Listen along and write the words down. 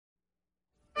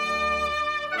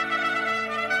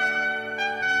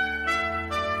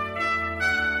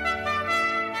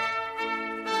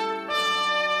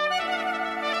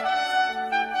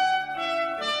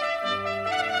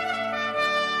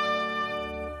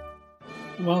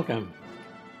Welcome.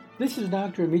 This is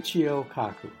Dr. Michio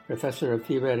Kaku, Professor of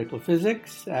Theoretical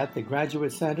Physics at the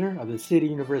Graduate Center of the City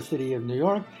University of New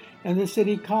York and the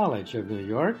City College of New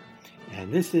York,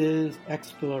 and this is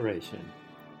Exploration.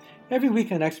 Every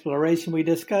week on Exploration, we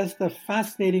discuss the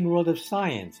fascinating world of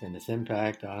science and its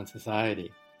impact on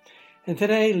society. And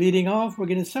today, leading off, we're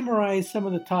going to summarize some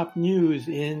of the top news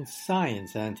in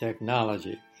science and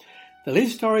technology. The lead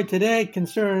story today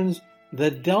concerns the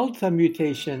Delta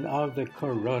mutation of the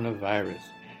coronavirus.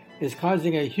 Is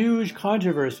causing a huge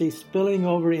controversy spilling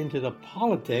over into the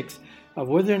politics of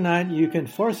whether or not you can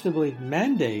forcibly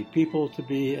mandate people to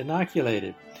be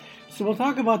inoculated. So we'll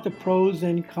talk about the pros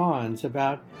and cons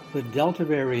about the Delta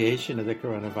variation of the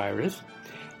coronavirus,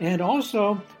 and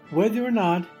also whether or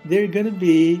not there's going to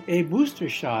be a booster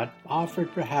shot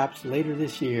offered perhaps later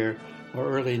this year or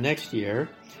early next year,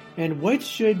 and what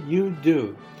should you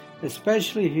do,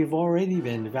 especially if you've already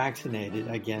been vaccinated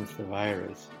against the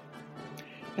virus.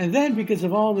 And then, because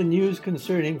of all the news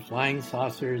concerning flying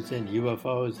saucers and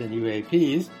UFOs and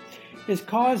UAPs, it's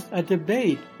caused a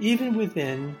debate even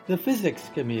within the physics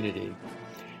community.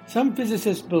 Some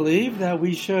physicists believe that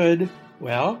we should,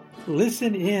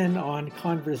 listen in on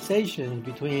conversations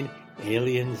between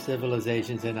alien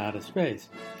civilizations in outer space.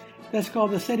 That's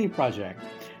called the SETI project.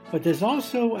 But there's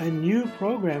also a new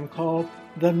program called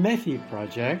the METI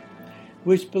project,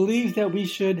 which believes that we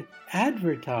should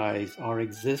advertise our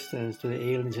existence to the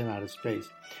aliens in outer space.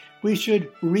 We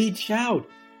should reach out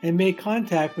and make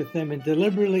contact with them and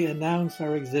deliberately announce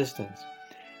our existence.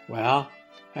 Well,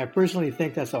 I personally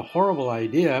think that's a horrible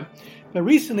idea, but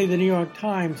recently the New York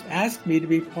Times asked me to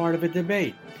be part of a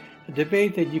debate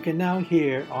that you can now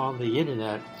hear on the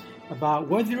internet about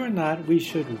whether or not we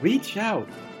should reach out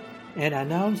and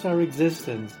announce our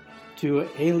existence to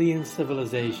alien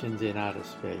civilizations in outer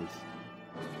space.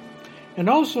 And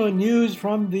also news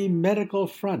from the medical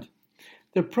front.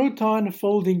 The proton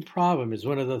folding problem is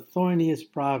one of the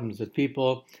thorniest problems of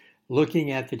people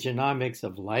looking at the genomics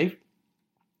of life.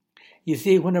 You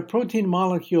see, when a protein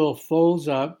molecule folds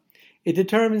up, it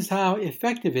determines how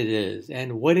effective it is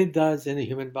and what it does in the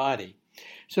human body.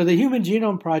 So the Human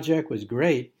Genome Project was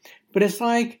great, but it's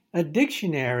like a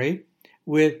dictionary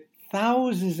with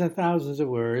thousands and thousands of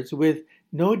words with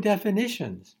no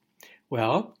definitions.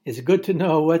 Well, it's good to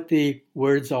know what the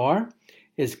words are.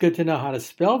 It's good to know how to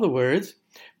spell the words,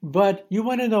 but you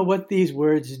want to know what these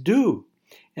words do.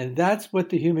 And that's what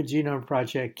the Human Genome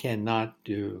Project cannot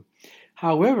do.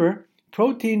 However,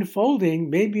 protein folding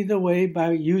may be the way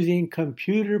by using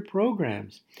computer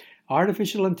programs,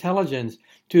 artificial intelligence,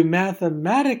 to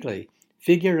mathematically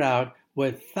figure out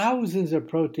what thousands of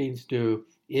proteins do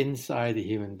inside the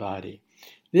human body.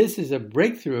 This is a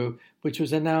breakthrough which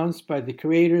was announced by the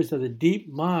creators of the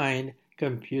DeepMind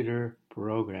computer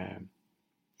program.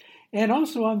 And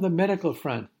also on the medical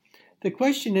front, the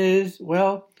question is,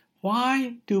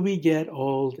 why do we get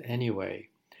old anyway?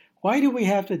 Why do we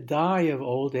have to die of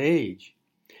old age?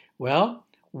 Well,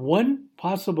 one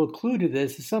possible clue to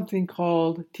this is something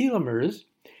called telomeres.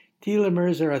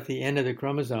 Telomeres are at the end of the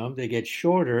chromosome. They get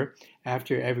shorter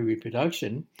after every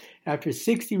reproduction. After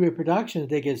 60 reproductions,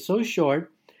 they get so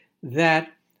short that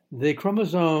the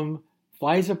chromosome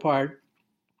flies apart,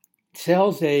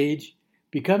 cells age,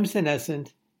 become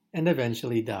senescent, and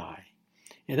eventually die.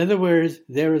 In other words,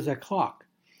 there is a clock,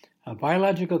 a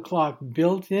biological clock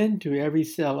built into every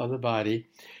cell of the body.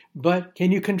 But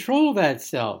can you control that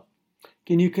cell?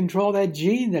 Can you control that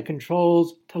gene that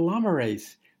controls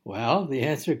telomerase? Well, the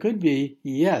answer could be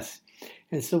yes.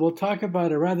 And so we'll talk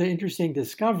about a rather interesting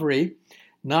discovery,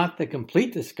 not the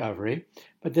complete discovery,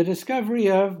 but the discovery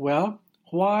of,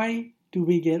 why do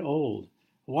we get old?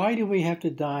 Why do we have to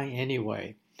die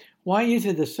anyway? Why is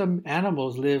it that some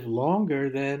animals live longer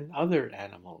than other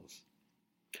animals?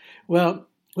 Well,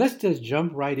 let's just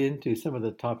jump right into some of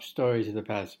the top stories of the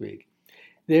past week.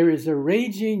 There is a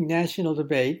raging national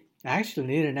debate, actually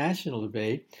an international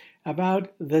debate,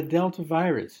 about the Delta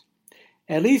virus.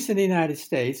 At least in the United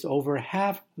States, over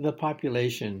half the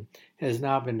population has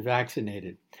now been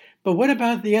vaccinated. But what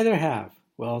about the other half?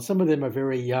 Well, some of them are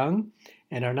very young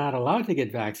and are not allowed to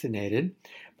get vaccinated.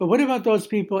 But what about those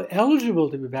people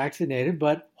eligible to be vaccinated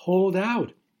but hold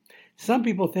out? Some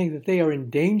people think that they are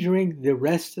endangering the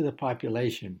rest of the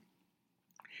population.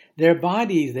 Their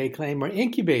bodies, they claim, are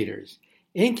incubators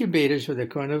for the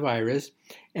coronavirus,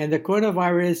 and the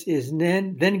coronavirus is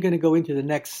then going to go into the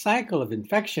next cycle of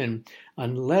infection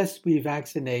unless we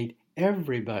vaccinate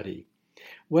everybody.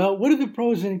 Well, what are the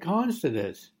pros and cons to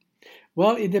this?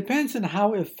 Well, it depends on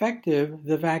how effective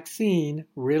the vaccine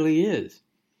really is.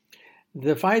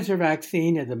 The Pfizer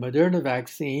vaccine and the Moderna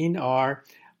vaccine are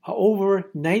over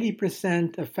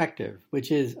 90% effective,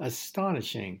 which is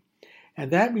astonishing.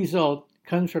 And that result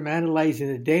comes from analyzing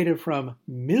the data from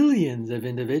millions of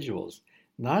individuals,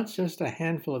 not just a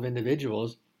handful of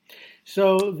individuals.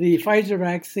 So the Pfizer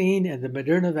vaccine and the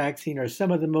Moderna vaccine are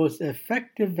some of the most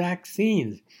effective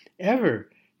vaccines ever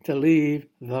to leave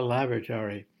the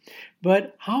laboratory.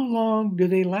 But how long do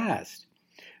they last?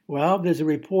 Well, there's a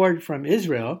report from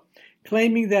Israel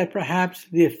claiming that perhaps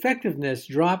the effectiveness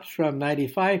drops from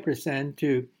 95%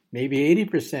 to maybe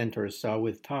 80% or so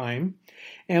with time.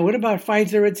 And what about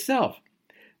Pfizer itself?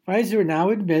 Pfizer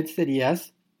now admits that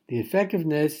yes, the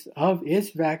effectiveness of its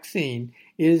vaccine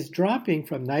is dropping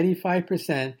from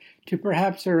 95% to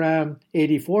perhaps around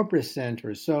 84%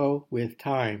 or so with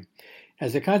time.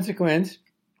 As a consequence,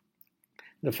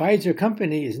 the Pfizer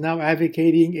company is now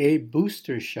advocating a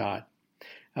booster shot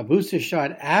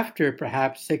after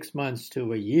perhaps 6 months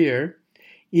to a year.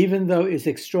 Even though it's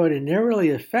extraordinarily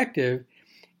effective,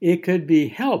 it could be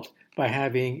helped by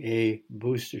having a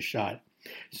booster shot.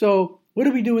 So what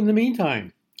do we do in the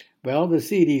meantime? Well, the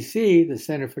CDC, the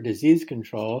Center for Disease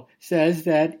Control, says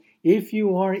that if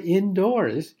you are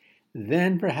indoors,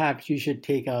 then perhaps you should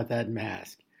take out that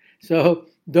mask. So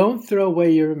don't throw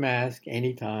away your mask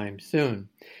anytime soon,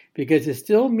 because it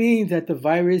still means that the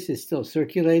virus is still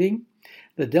circulating.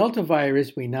 The Delta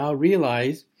virus, we now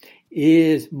realize,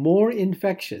 is more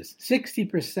infectious,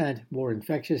 60% more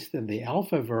infectious than the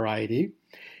Alpha variety.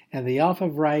 And the Alpha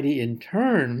variety, in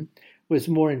turn, was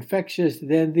more infectious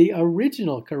than the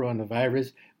original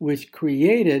coronavirus, which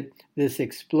created this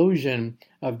explosion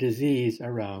of disease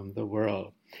around the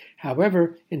world.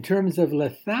 However, in terms of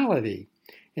lethality,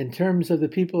 in terms of the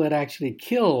people it actually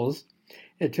kills,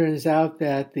 it turns out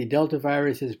that the Delta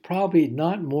virus is probably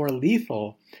not more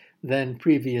lethal than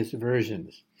previous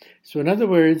versions. So in other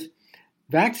words,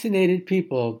 vaccinated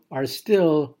people are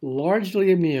still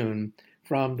largely immune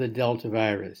from the Delta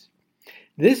virus.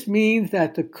 This means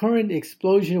that the current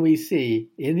explosion we see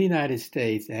in the United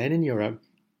States and in Europe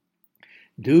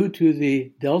due to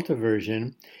the Delta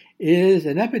version is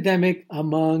an epidemic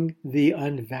among the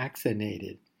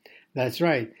unvaccinated. That's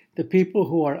right. The people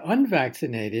who are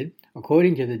unvaccinated,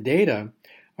 according to the data,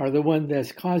 are the one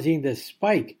that's causing this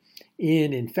spike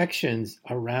in infections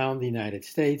around the United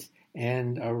States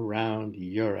and around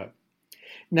Europe.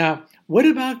 Now, what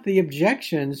about the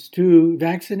objections to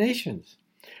vaccinations?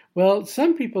 Well,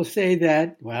 some people say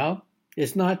that,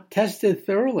 it's not tested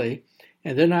thoroughly,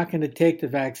 and they're not going to take the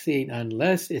vaccine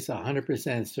unless it's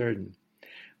 100% certain.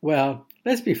 Well,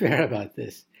 let's be fair about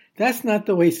this. That's not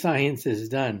the way science is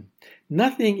done.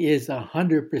 Nothing is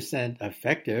 100%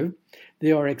 effective.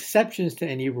 There are exceptions to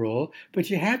any rule, but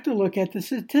you have to look at the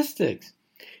statistics.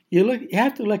 You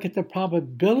have to look at the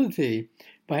probability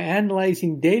by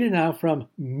analyzing data now from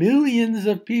millions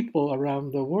of people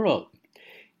around the world.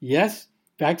 Yes,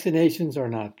 vaccinations are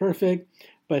not perfect,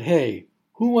 but hey,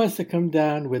 who wants to come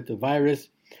down with the virus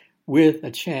with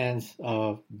a chance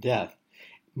of death?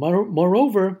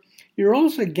 Moreover, you're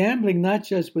also gambling not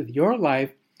just with your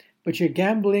life, but you're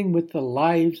gambling with the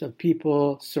lives of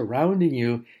people surrounding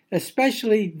you,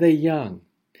 especially the young.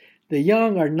 The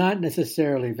young are not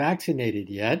necessarily vaccinated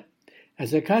yet.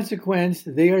 As a consequence,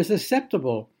 they are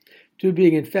susceptible to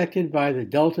being infected by the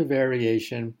Delta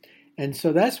variation. And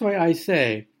so that's why I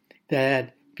say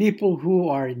that people who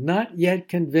are not yet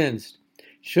convinced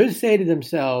should say to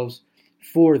themselves,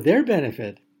 for their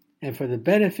benefit and for the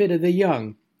benefit of the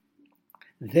young,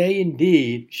 they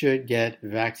indeed should get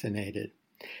vaccinated.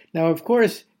 Now, of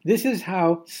course, this is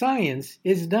how science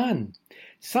is done.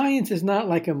 Science is not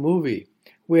like a movie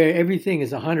where everything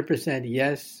is 100%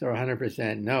 yes or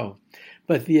 100% no.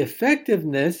 But the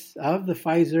effectiveness of the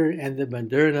Pfizer and the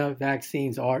Moderna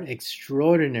vaccines are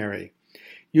extraordinary.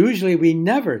 Usually we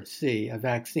never see a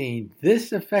vaccine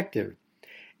this effective.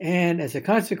 And as a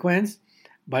consequence,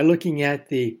 by looking at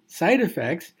the side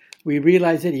effects, we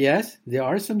realize that yes, there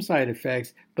are some side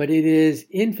effects, but it is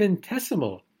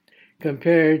infinitesimal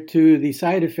compared to the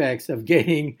side effects of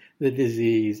getting the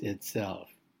disease itself.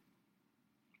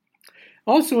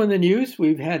 Also in the news,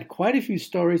 we've had quite a few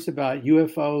stories about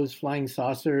UFOs, flying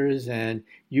saucers, and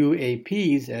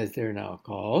UAPs, as they're now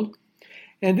called.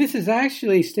 And this is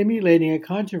actually stimulating a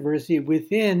controversy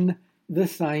within the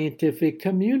scientific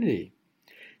community.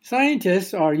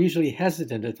 Scientists are usually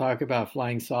hesitant to talk about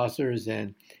flying saucers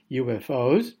and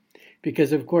UFOs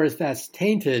because, of course, that's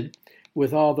tainted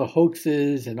with all the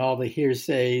hoaxes and all the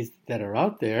hearsays that are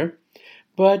out there.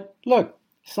 But look,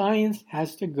 science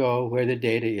has to go where the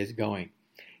data is going.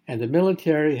 And the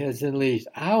military has unleashed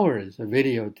hours of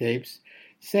videotapes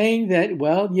saying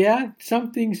that,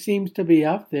 something seems to be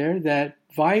out there that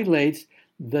violates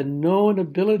the known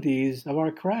abilities of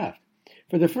our craft.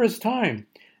 For the first time,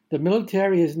 the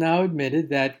military has now admitted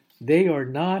that they are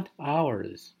not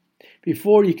ours.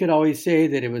 Before, you could always say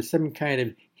that it was some kind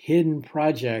of hidden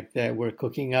project that we're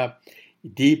cooking up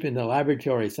deep in the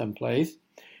laboratory someplace.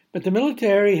 But the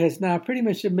military has now pretty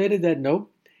much admitted that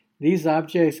nope, these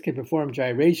objects can perform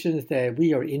gyrations that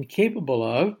we are incapable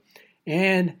of,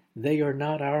 and they are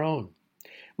not our own.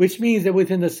 Which means that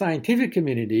within the scientific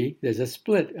community, there's a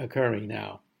split occurring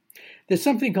now. There's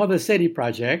something called the SETI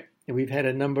project, and we've had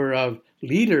a number of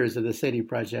leaders of the SETI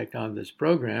project on this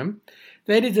program.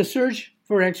 That is a search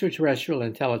for extraterrestrial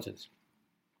intelligence.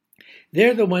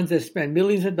 They're the ones that spend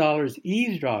millions of dollars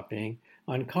eavesdropping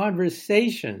on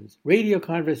conversations, radio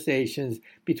conversations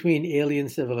between alien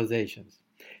civilizations.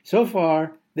 So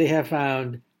far, they have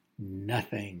found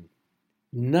nothing.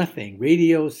 Nothing.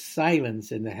 Radio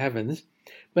silence in the heavens.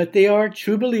 But they are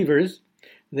true believers.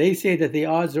 They say that the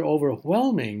odds are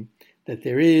overwhelming that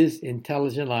there is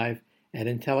intelligent life and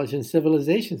intelligent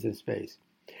civilizations in space.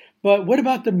 But what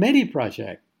about the METI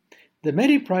project? The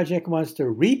METI project wants to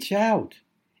reach out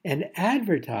and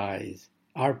advertise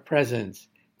our presence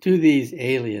to these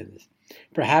aliens.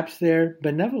 Perhaps they're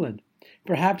benevolent.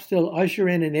 Perhaps they'll usher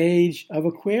in an age of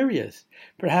Aquarius.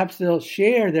 Perhaps they'll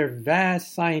share their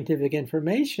vast scientific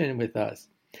information with us.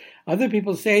 Other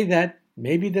people say that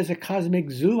maybe there's a cosmic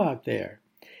zoo out there,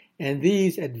 and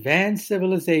these advanced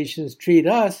civilizations treat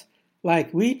us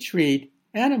like we treat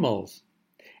animals.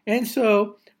 And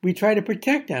so we try to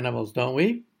protect animals, don't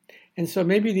we? And so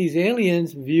maybe these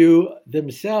aliens view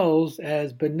themselves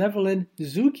as benevolent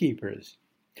zookeepers.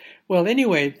 Well,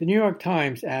 anyway, the New York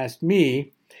Times asked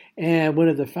me and one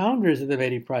of the founders of the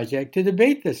METI project to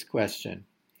debate this question.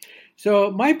 So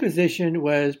my position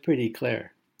was pretty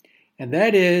clear, and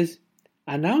that is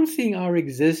announcing our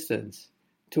existence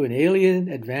to an alien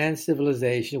advanced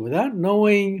civilization without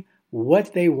knowing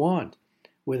what they want,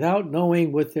 without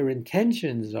knowing what their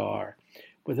intentions are,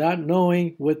 without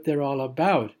knowing what they're all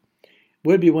about,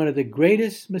 would be one of the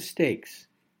greatest mistakes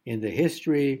in the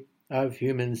history of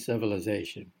human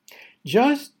civilization.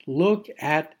 Just look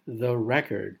at the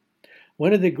record.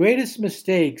 One of the greatest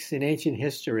mistakes in ancient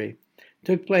history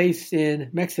took place in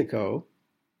Mexico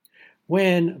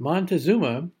when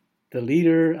Montezuma, the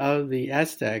leader of the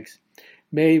Aztecs,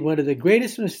 made one of the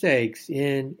greatest mistakes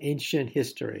in ancient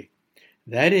history.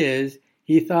 That is,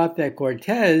 he thought that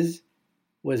Cortez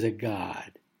was a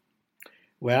god.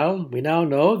 Well, we now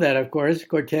know that, of course,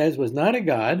 Cortez was not a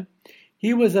god.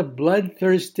 He was a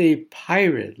bloodthirsty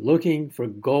pirate looking for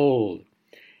gold.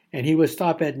 And he would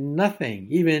stop at nothing,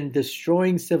 even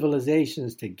destroying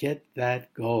civilizations to get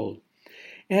that gold.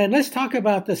 And let's talk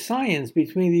about the science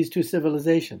between these two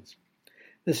civilizations.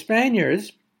 The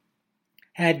Spaniards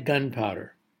had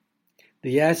gunpowder.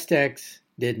 The Aztecs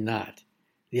did not.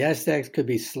 The Aztecs could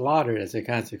be slaughtered as a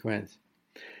consequence.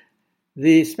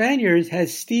 The Spaniards had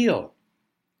steel.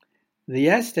 The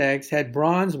Aztecs had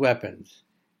bronze weapons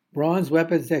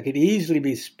that could easily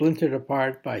be splintered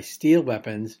apart by steel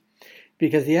weapons,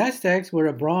 because the Aztecs were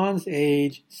a Bronze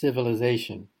Age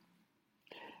civilization.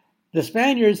 The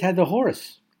Spaniards had the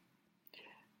horse.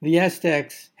 The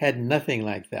Aztecs had nothing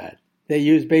like that. They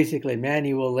used basically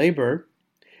manual labor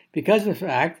because of the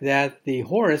fact that the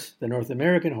horse, the North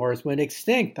American horse, went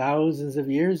extinct thousands of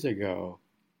years ago.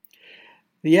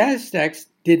 The Aztecs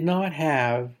did not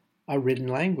have a written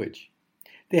language.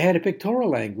 They had a pictorial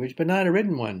language, but not a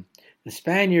written one. The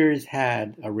Spaniards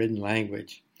had a written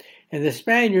language. And the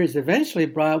Spaniards eventually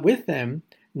brought with them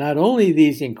not only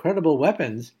these incredible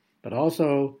weapons, but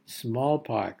also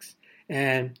smallpox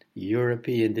and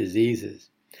European diseases.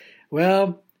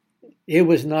 Well, it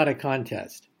was not a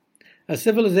contest. A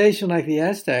civilization like the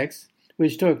Aztecs,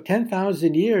 which took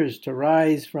 10,000 years to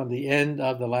rise from the end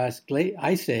of the last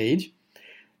ice age,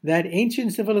 that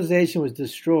ancient civilization was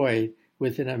destroyed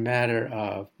within a matter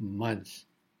of months.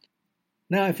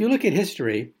 Now, if you look at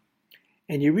history,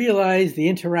 and you realize the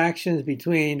interactions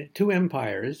between two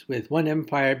empires, with one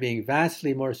empire being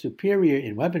vastly more superior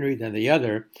in weaponry than the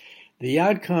other, the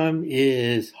outcome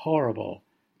is horrible,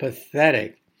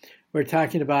 pathetic. We're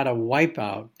talking about a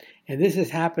wipeout, and this has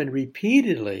happened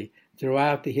repeatedly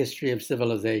throughout the history of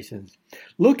civilizations.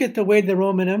 Look at the way the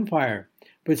Roman Empire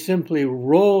would simply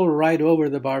roll right over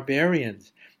the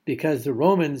barbarians, because the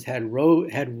Romans had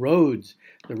roads,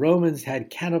 the Romans had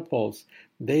catapults,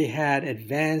 they had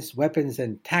advanced weapons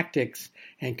and tactics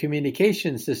and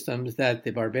communication systems that the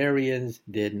barbarians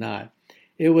did not.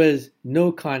 It was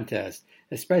no contest,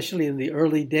 especially in the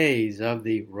early days of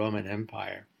the Roman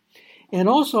Empire. And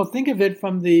also think of it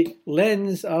from the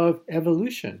lens of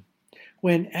evolution.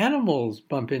 When animals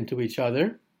bump into each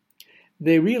other,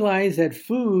 They realize that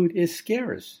food is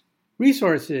scarce.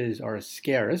 Resources are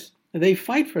scarce. They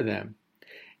fight for them.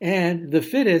 And the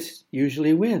fittest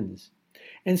usually wins.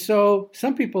 And so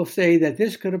some people say that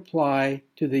this could apply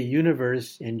to the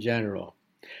universe in general.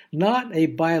 Not a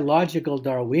biological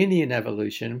Darwinian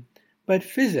evolution, but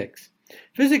physics.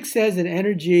 Physics says that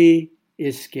energy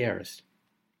is scarce.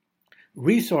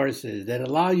 Resources that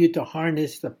allow you to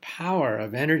harness the power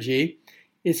of energy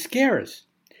is scarce.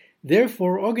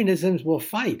 Therefore, organisms will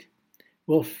fight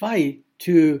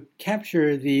to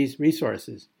capture these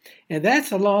resources. And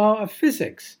that's a law of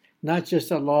physics, not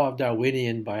just a law of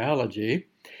Darwinian biology.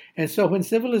 And so when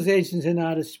civilizations in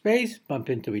outer space bump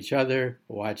into each other,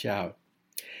 watch out.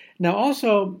 Now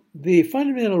also, the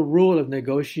fundamental rule of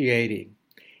negotiating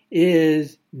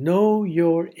is know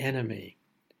your enemy.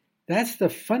 That's the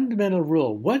fundamental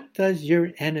rule. What does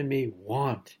your enemy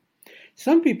want?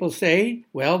 Some people say,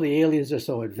 well, the aliens are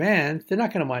so advanced, they're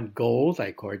not going to want gold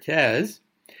like Cortez.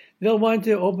 They'll want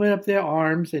to open up their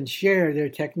arms and share their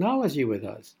technology with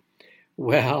us.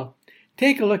 Well,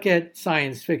 take a look at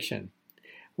science fiction,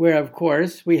 where, of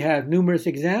course, we have numerous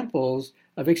examples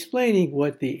of explaining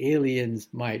what the aliens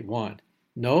might want.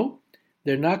 No,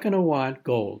 they're not going to want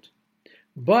gold.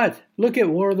 But look at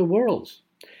War of the Worlds.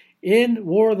 In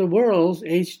War of the Worlds,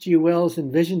 H.G. Wells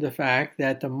envisioned the fact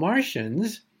that the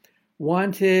Martians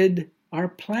wanted our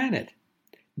planet.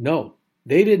 No,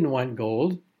 they didn't want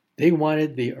gold. They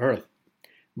wanted the Earth.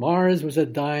 Mars was a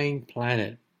dying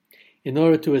planet. In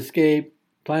order to escape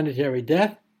planetary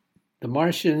death, the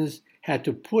Martians had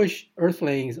to push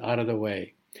Earthlings out of the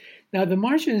way. Now, the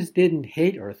Martians didn't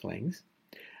hate Earthlings.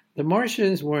 The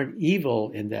Martians weren't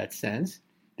evil in that sense.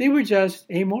 They were just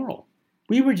amoral.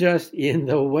 We were just in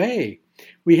the way.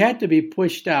 We had to be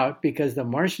pushed out because the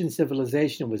Martian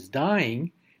civilization was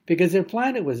dying, because their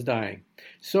planet was dying.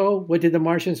 So what did the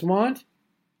Martians want?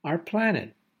 Our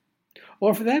planet.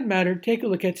 Or for that matter, take a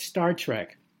look at Star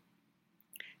Trek.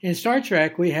 In Star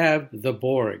Trek, we have the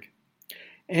Borg.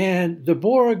 And the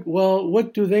Borg, well,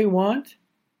 what do they want?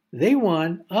 They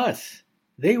want us.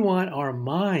 They want our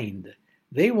mind.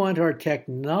 They want our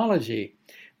technology.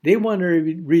 They want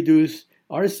to reduce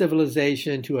our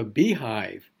civilization to a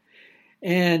beehive.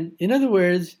 And in other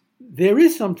words, there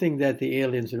is something that the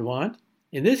aliens would want.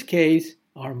 In this case,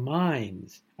 our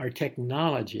minds, our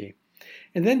technology.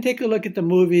 And then take a look at the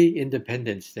movie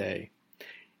Independence Day.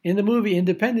 In the movie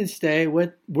Independence Day,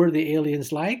 what were the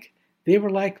aliens like? They were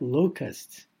like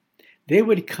locusts. They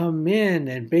would come in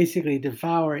and basically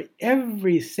devour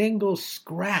every single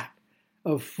scrap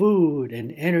of food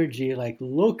and energy like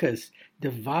locusts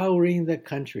devouring the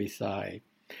countryside.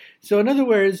 So in other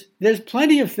words, there's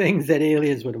plenty of things that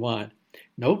aliens would want.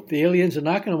 Nope, the aliens are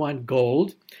not going to want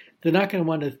gold. They're not going to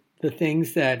want the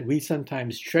things that we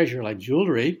sometimes treasure like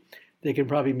jewelry. They can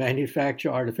probably manufacture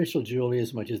artificial jewelry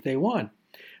as much as they want.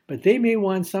 But they may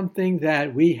want something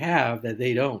that we have that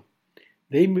they don't.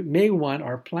 They may want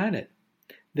our planet.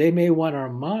 They may want our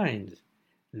minds.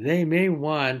 They may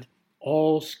want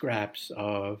all scraps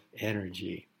of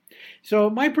energy. So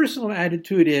my personal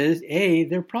attitude is, A,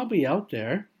 they're probably out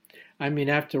there. I mean,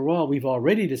 after all, we've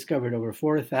already discovered over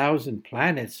 4,000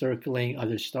 planets circling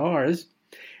other stars.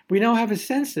 We now have a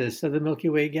census of the Milky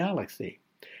Way galaxy.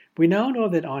 We now know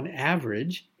that on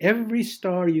average, every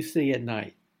star you see at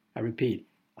night, I repeat,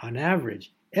 on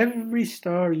average, every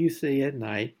star you see at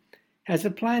night has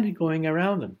a planet going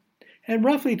around them. And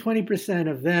roughly 20%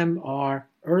 of them are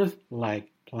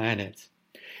Earth-like planets.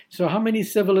 So how many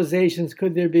civilizations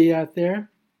could there be out there?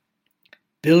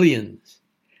 Billions.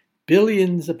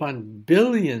 Billions upon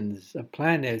billions of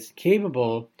planets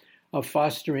capable of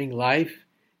fostering life,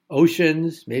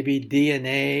 oceans, maybe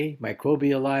DNA,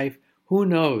 microbial life, who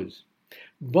knows?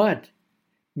 But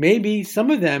maybe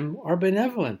some of them are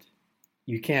benevolent.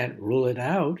 You can't rule it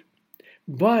out.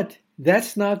 But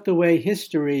that's not the way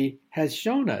history has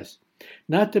shown us.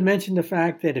 Not to mention the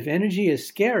fact that if energy is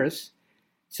scarce,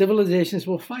 civilizations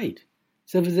will fight.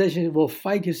 Civilizations will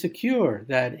fight to secure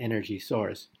that energy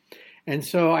source. And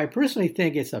so I personally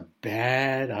think it's a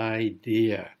bad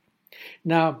idea.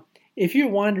 Now, if you're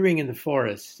wandering in the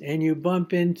forest and you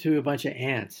bump into a bunch of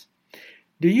ants,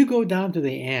 do you go down to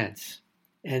the ants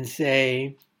and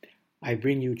say, I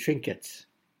bring you trinkets.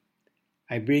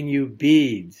 I bring you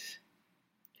beads.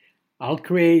 I'll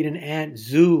create an ant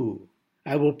zoo.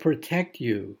 I will protect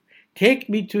you. Take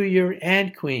me to your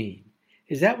ant queen.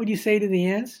 Is that what you say to the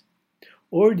ants?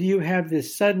 Or do you have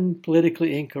this sudden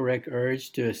politically incorrect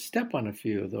urge to step on a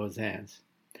few of those ants?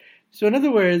 So in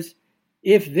other words,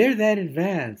 if they're that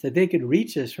advanced that they could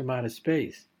reach us from outer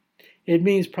space, it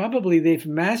means probably they've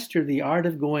mastered the art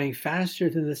of going faster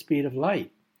than the speed of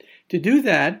light. To do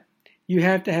that, you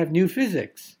have to have new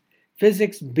physics.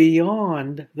 Physics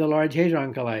beyond the Large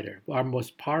Hadron Collider, our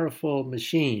most powerful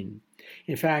machine.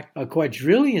 In fact, a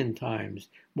quadrillion times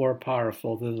more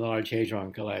powerful than the Large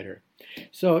Hadron Collider.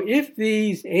 So if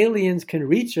these aliens can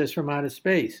reach us from outer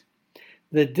space,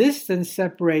 the distance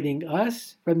separating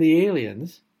us from the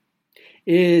aliens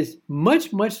is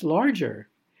much, much larger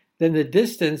than the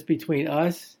distance between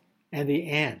us and the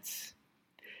ants.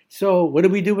 So what do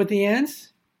we do with the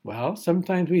ants? Well,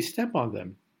 sometimes we step on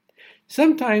them.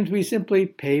 Sometimes we simply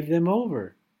pave them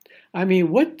over. I mean,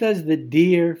 what does the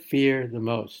deer fear the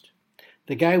most?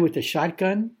 The guy with the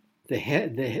shotgun?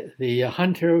 The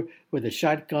hunter with a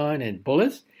shotgun and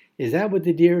bullets? Is that what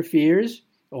the deer fears?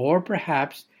 Or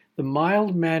perhaps the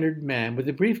mild-mannered man with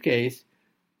the briefcase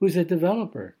who's a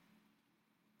developer?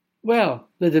 Well,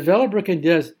 the developer can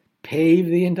just pave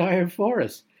the entire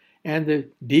forest, and the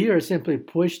deer are simply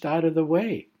pushed out of the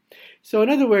way. So in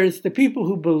other words, the people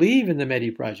who believe in the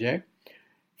METI project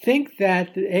think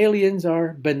that the aliens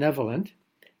are benevolent,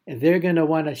 and they're going to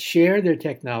want to share their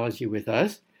technology with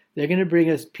us. They're going to bring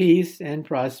us peace and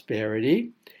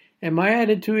prosperity. And my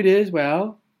attitude is,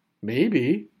 well,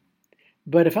 maybe.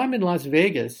 But if I'm in Las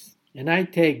Vegas and I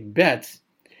take bets,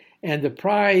 and the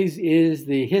prize is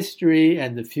the history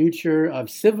and the future of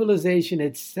civilization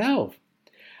itself,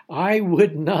 I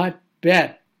would not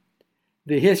bet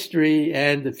the history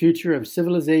and the future of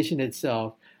civilization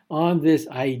itself on this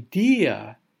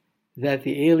idea that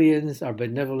the aliens are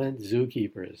benevolent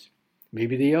zookeepers.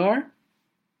 Maybe they are.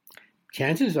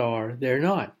 Chances are they're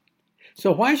not.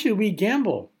 So why should we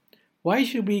gamble? Why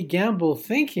should we gamble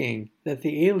thinking that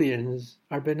the aliens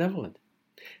are benevolent?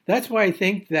 That's why I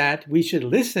think that we should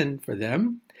listen for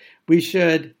them. We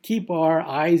should keep our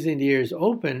eyes and ears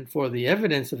open for the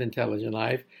evidence of intelligent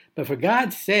life. But for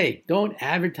God's sake, don't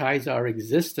advertise our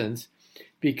existence,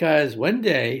 because one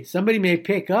day somebody may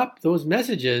pick up those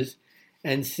messages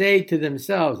and say to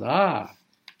themselves, a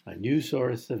new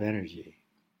source of energy.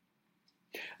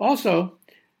 Also,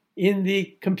 in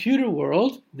the computer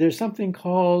world, there's something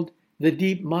called the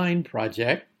Deep Mind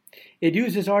Project. It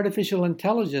uses artificial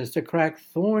intelligence to crack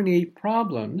thorny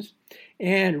problems.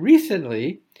 And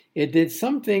recently, it did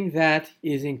something that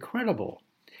is incredible.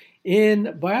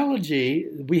 In biology,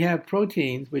 we have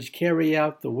proteins which carry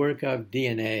out the work of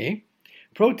DNA.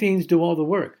 Proteins do all the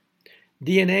work.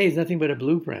 DNA is nothing but a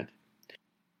blueprint.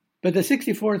 But the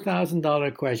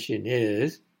 $64,000 question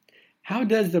is, how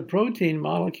does the protein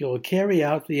molecule carry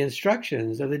out the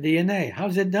instructions of the DNA?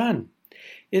 How's it done?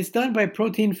 It's done by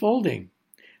protein folding.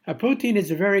 A protein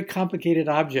is a very complicated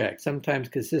object, sometimes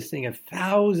consisting of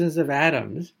thousands of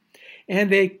atoms, and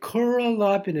they curl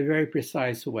up in a very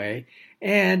precise way,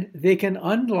 and they can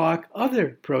unlock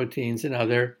other proteins and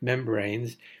other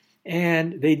membranes,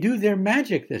 and they do their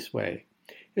magic this way.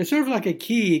 It's sort of like a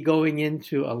key going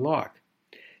into a lock.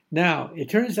 Now, it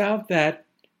turns out that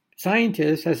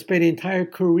scientists have spent entire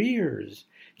careers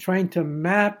trying to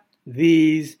map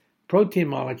these protein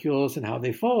molecules and how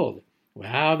they fold.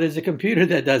 Wow, there's a computer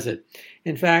that does it.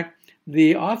 In fact,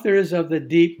 the authors of the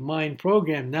Deep Mind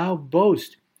program now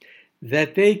boast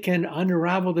that they can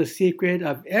unravel the secret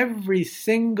of every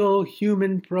single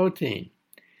human protein.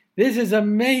 This is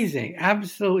amazing,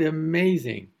 absolutely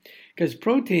amazing, because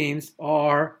proteins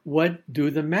are what do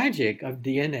the magic of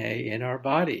DNA in our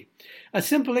body. A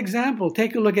simple example,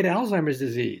 take a look at Alzheimer's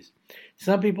disease.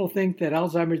 Some people think that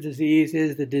Alzheimer's disease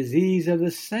is the disease of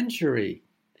the century.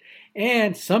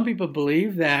 And some people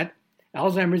believe that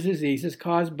Alzheimer's disease is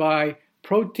caused by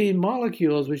protein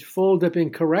molecules which fold up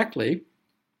incorrectly,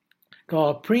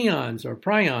 called prions or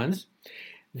prions.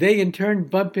 They in turn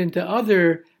bump into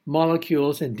other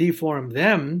molecules and deform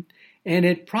them, and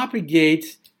it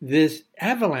propagates this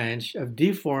avalanche of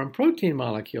deformed protein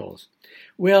molecules.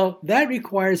 Well, that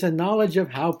requires a knowledge of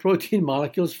how protein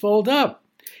molecules fold up.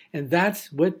 And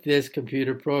that's what this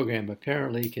computer program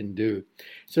apparently can do.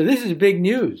 So this is big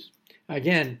news.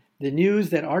 Again, the news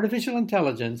that artificial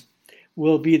intelligence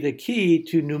will be the key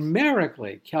to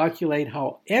numerically calculate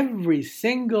how every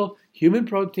single human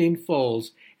protein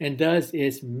folds and does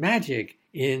its magic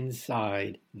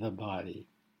inside the body.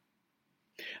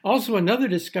 Also, another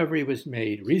discovery was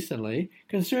made recently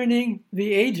concerning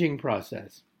the aging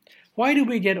process. Why do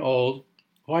we get old?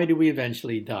 Why do we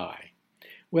eventually die?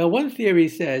 Well, one theory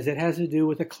says it has to do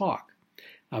with a clock,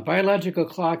 a biological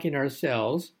clock in our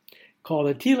cells called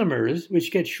the telomeres,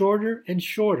 which get shorter and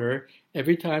shorter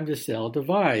every time the cell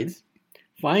divides.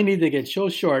 Finally, they get so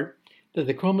short that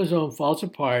the chromosome falls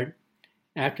apart.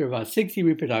 After about 60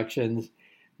 reproductions,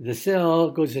 the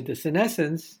cell goes into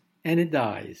senescence and it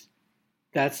dies.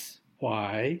 That's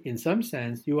why, in some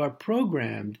sense, you are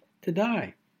programmed to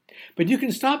die. But you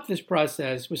can stop this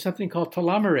process with something called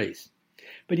telomerase.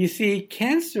 But you see,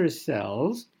 cancer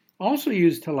cells also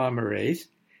use telomerase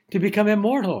to become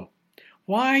immortal.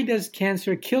 Why does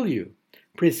cancer kill you?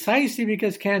 Precisely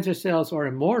because cancer cells are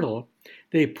immortal,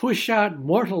 they push out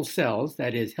mortal cells,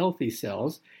 that is, healthy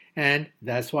cells, and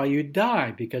that's why you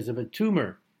die, because of a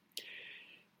tumor.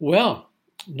 Well,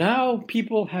 now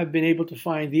people have been able to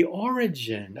find the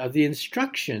origin of the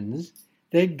instructions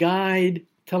that guide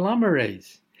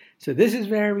telomerase. So this is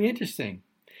very interesting.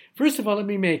 First of all, let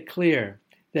me make clear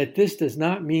that this does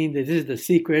not mean that this is the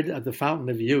secret of the fountain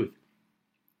of youth.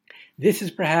 This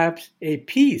is perhaps a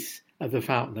piece of the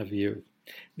fountain of youth.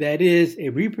 That is a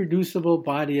reproducible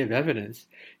body of evidence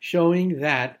showing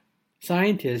that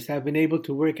scientists have been able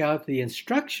to work out the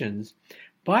instructions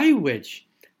by which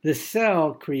the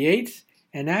cell creates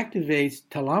and activates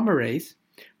telomerase,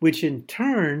 which in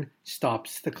turn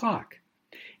stops the clock.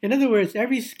 In other words,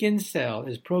 every skin cell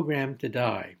is programmed to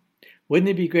die. Wouldn't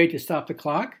it be great to stop the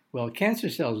clock? Well, cancer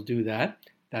cells do that.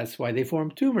 That's why they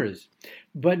form tumors.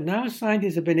 But now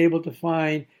scientists have been able to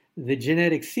find the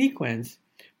genetic sequence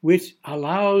which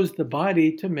allows the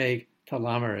body to make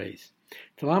telomerase.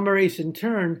 Telomerase, in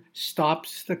turn,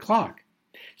 stops the clock.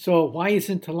 So why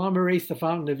isn't telomerase the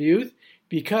fountain of youth?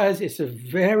 Because it's a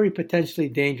very potentially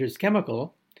dangerous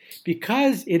chemical.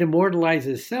 Because it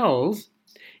immortalizes cells,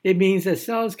 it means that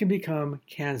cells can become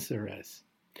cancerous.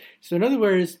 So in other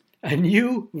words, a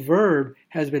new verb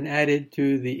has been added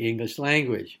to the English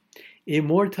language.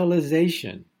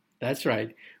 Immortalization. That's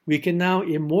right. We can now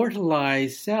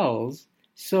immortalize cells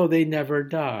so they never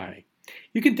die.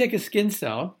 You can take a skin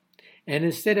cell, and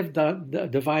instead of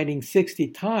dividing 60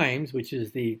 times, which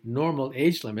is the normal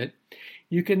age limit,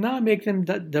 you can now make them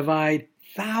divide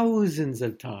thousands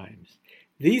of times.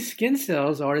 These skin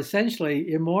cells are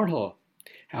essentially immortal.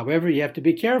 However, you have to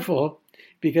be careful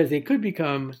because they could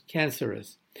become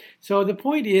cancerous. So the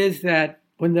point is that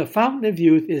when the fountain of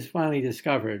youth is finally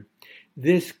discovered,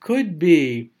 this could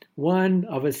be one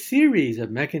of a series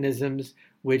of mechanisms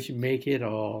which make it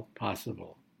all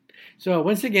possible. So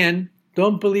once again,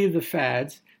 don't believe the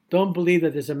fads. Don't believe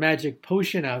that there's a magic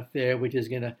potion out there which is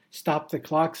going to stop the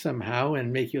clock somehow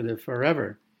and make you live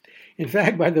forever. In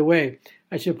fact, by the way,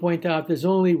 I should point out there's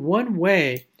only one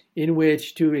way in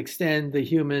which to extend the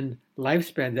human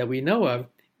lifespan that we know of,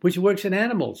 which works in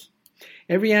animals.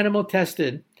 Every animal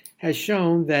tested has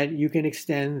shown that you can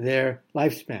extend their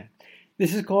lifespan.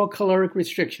 This is called caloric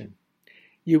restriction.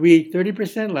 You eat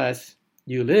 30% less,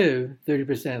 you live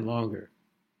 30% longer.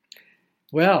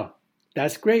 Well,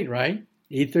 that's great, right?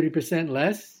 Eat 30%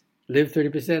 less, live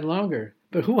 30% longer.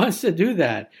 But who wants to do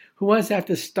that? Who wants to have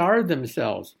to starve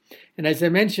themselves? And as I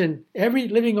mentioned, every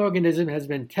living organism has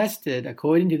been tested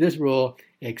according to this rule,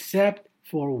 except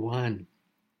for one.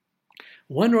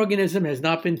 One organism has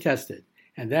not been tested,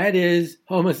 and that is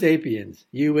Homo sapiens,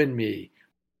 you and me.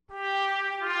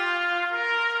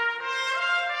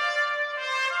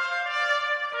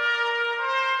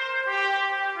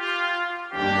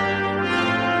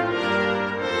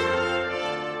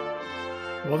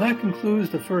 Well, that concludes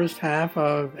the first half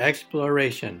of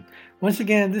Exploration. Once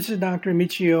again, this is Dr.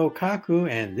 Michio Kaku,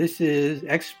 and this is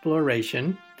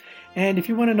Exploration. And if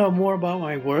you want to know more about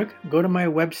my work, go to my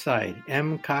website,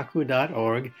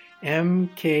 mkaku.org,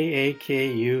 mkaku.org.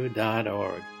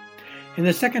 In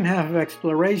the second half of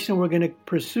Exploration, we're going to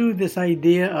pursue this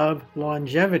idea of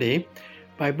longevity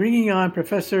by bringing on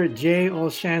Professor Jay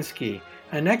Olshansky,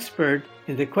 an expert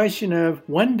in the question of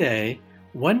one day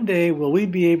will we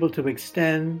be able to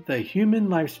extend the human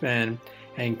lifespan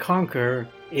and conquer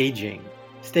aging?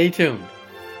 Stay tuned.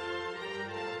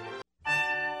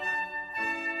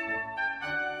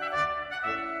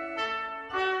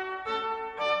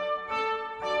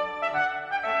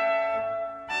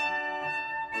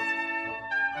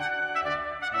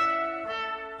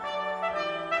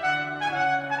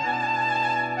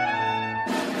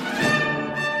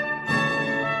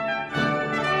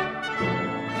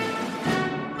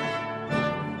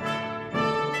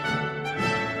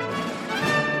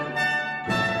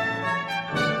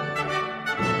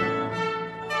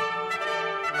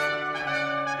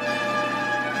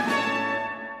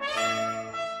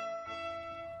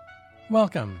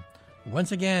 Welcome.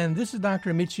 Once again, this is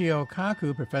Dr. Michio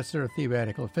Kaku, Professor of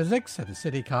Theoretical Physics at the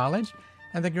City College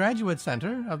and the Graduate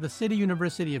Center of the City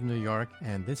University of New York,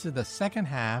 and this is the second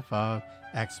half of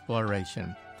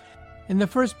Exploration. In the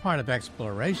first part of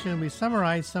Exploration, we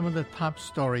summarize some of the top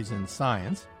stories in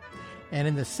science, and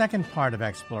in the second part of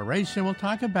Exploration, we'll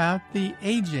talk about the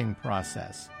aging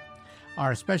process.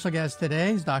 Our special guest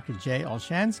today is Dr. Jay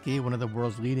Olshansky, one of the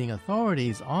world's leading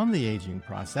authorities on the aging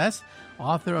process,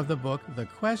 author of the book, The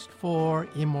Quest for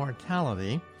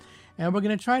Immortality. And we're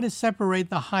going to try to separate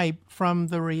the hype from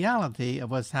the reality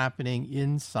of what's happening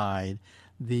inside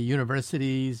the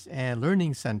universities and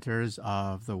learning centers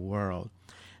of the world.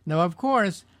 Now, of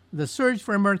course, the search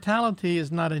for immortality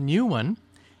is not a new one.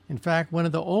 In fact, one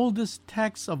of the oldest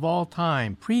texts of all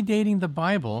time, predating the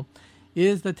Bible,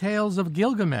 is the Tales of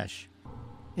Gilgamesh.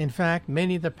 In fact,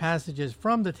 many of the passages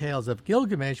from the Tales of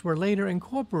Gilgamesh were later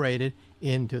incorporated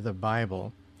into the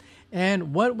Bible.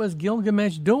 And what was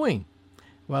Gilgamesh doing?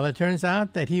 Well, it turns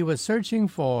out that he was searching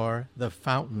for the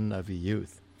Fountain of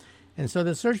Youth. And so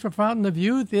the search for Fountain of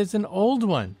Youth is an old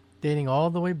one, dating all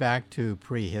the way back to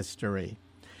prehistory.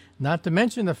 Not to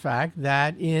mention the fact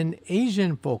that in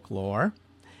Asian folklore,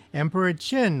 Emperor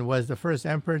Qin was the first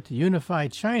emperor to unify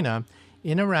China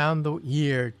in around the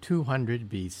year 200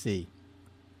 BC.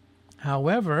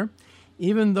 However,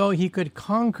 even though he could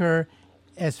conquer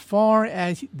as far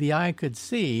as the eye could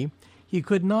see, he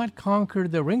could not conquer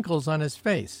the wrinkles on his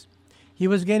face. He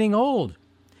was getting old.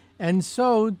 And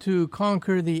so, to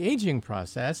conquer the aging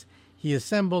process, he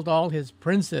assembled all his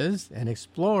princes and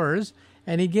explorers,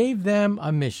 and he gave them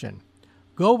a mission.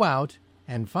 Go out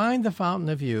and find the Fountain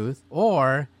of Youth,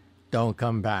 or don't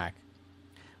come back.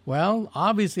 Well,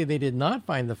 obviously they did not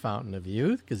find the Fountain of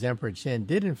Youth, because Emperor Qin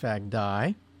did in fact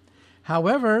die.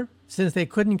 However, since they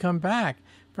couldn't come back,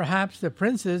 perhaps the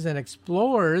princes and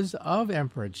explorers of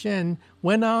Emperor Qin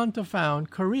went on to found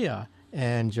Korea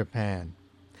and Japan.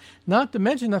 Not to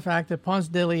mention the fact that Ponce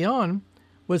de Leon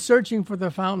was searching for the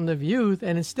Fountain of Youth,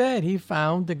 and instead he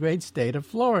found the great state of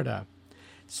Florida.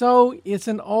 So it's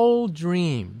an old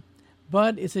dream,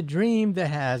 but it's a dream that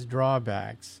has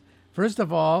drawbacks. First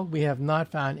of all, we have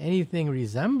not found anything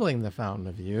resembling the Fountain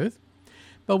of Youth,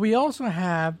 but we also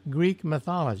have Greek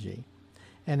mythology.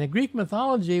 And in Greek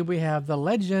mythology, we have the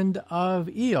legend of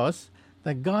Eos,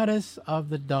 the goddess of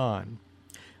the dawn.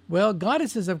 Well,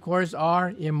 goddesses, of course,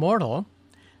 are immortal,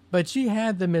 but she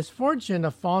had the misfortune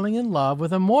of falling in love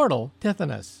with a mortal,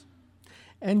 Tithonus.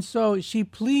 And so she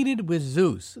pleaded with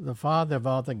Zeus, the father of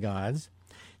all the gods,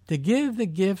 to give the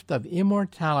gift of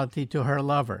immortality to her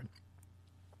lover.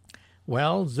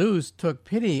 Well, Zeus took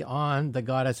pity on the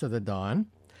goddess of the dawn,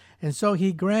 and so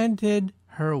he granted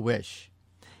her wish.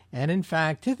 And in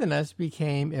fact, Tithonus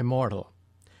became immortal.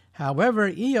 However,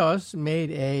 Eos made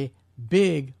a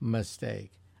big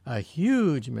mistake, a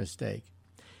huge mistake.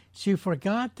 She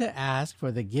forgot to ask for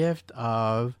the gift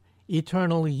of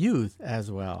eternal youth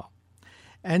as well.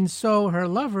 And so her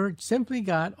lover simply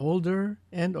got older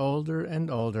and older and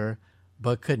older,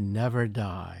 but could never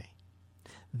die.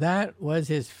 That was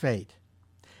his fate.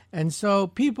 And so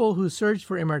people who search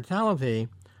for immortality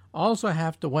also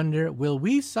have to wonder, will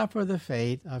we suffer the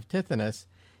fate of Tithonus?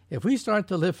 If we start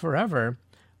to live forever,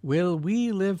 will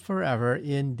we live forever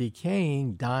in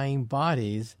decaying, dying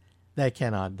bodies that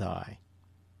cannot die?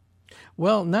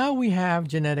 Well, now we have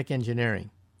genetic engineering,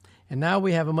 and now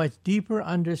we have a much deeper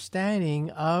understanding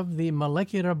of the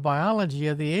molecular biology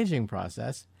of the aging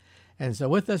process. And so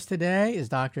with us today is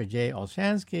Dr. Jay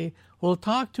Olshansky, who will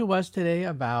talk to us today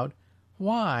about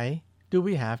why do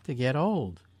we have to get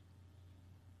old?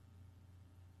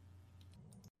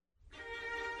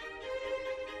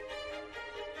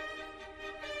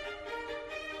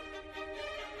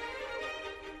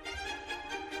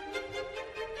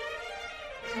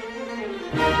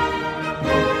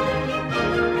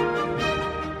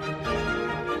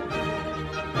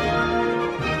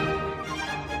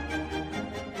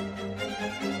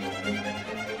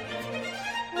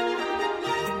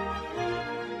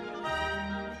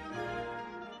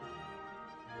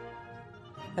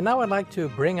 And now I'd like to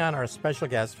bring on our special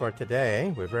guest for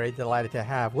today. We're very delighted to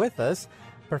have with us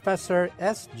Professor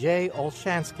S.J.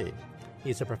 Olshansky.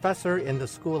 He's a professor in the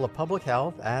School of Public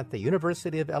Health at the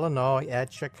University of Illinois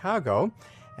at Chicago,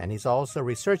 and he's also a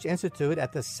research institute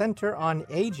at the Center on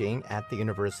Aging at the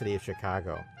University of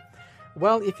Chicago.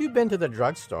 Well, if you've been to the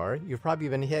drugstore, you've probably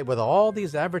been hit with all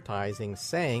these advertising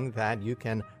saying that you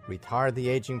can retard the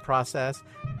aging process,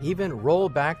 even roll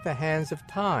back the hands of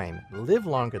time, live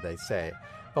longer, they say.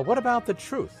 But what about the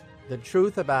truth? The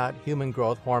truth about human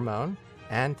growth hormone,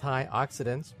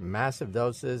 antioxidants, massive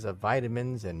doses of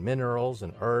vitamins and minerals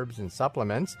and herbs and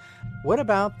supplements. What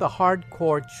about the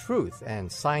hardcore truth and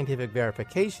scientific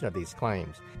verification of these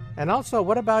claims? And also,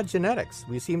 what about genetics?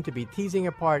 We seem to be teasing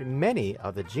apart many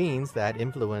of the genes that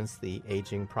influence the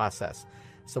aging process.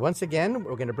 So once again,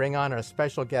 we're going to bring on our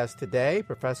special guest today,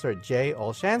 Professor Jay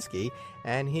Olshansky,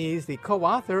 and he's the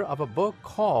co-author of a book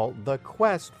called The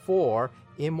Quest for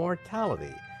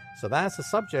Immortality. So that's the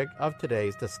subject of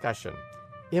today's discussion,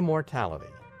 immortality.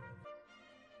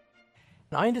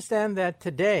 Now, I understand that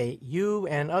today you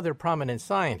and other prominent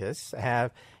scientists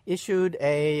have issued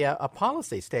a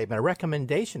policy statement, a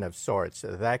recommendation of sorts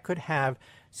that could have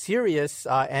serious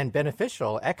and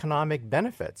beneficial economic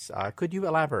benefits. Could you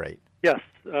elaborate? Yes,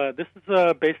 this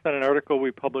is based on an article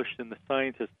we published in The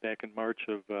Scientist back in March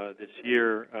of this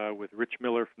year with Rich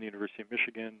Miller from the University of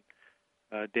Michigan,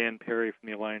 Dan Perry from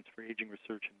the Alliance for Aging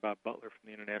Research, and Bob Butler from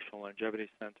the International Longevity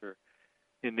Center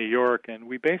in New York. And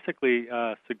we basically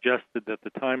suggested that the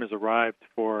time has arrived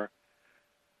for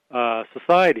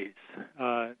societies,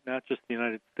 not just the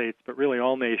United States, but really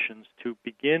all nations, to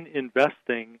begin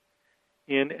investing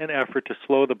in an effort to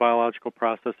slow the biological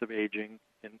process of aging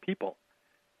in people.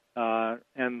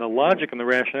 And the logic and the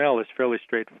rationale is fairly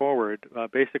straightforward.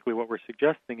 Basically, what we're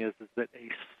suggesting is that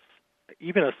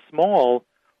even a small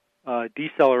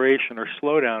deceleration or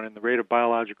slowdown in the rate of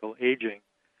biological aging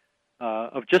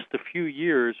of just a few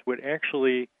years would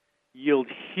actually yield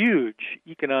huge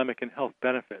economic and health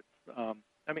benefits.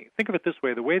 Think of it this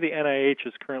way. The way the NIH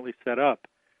is currently set up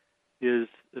is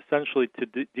essentially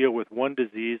to deal with one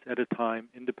disease at a time,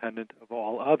 independent of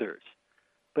all others.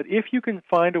 But if you can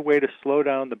find a way to slow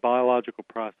down the biological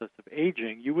process of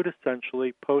aging, you would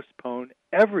essentially postpone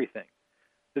everything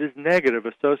that is negative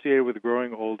associated with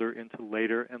growing older into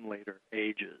later and later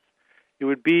ages. It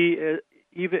would be as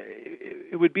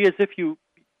if you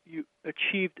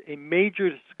achieved a major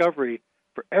discovery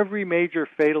for every major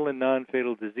fatal and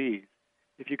non-fatal disease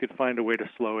if you could find a way to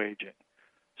slow aging.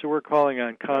 So we're calling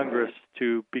on Congress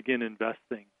to begin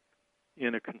investing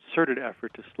in a concerted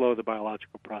effort to slow the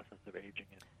biological process of aging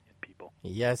in people.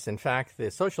 Yes, in fact,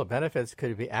 the social benefits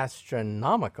could be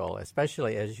astronomical,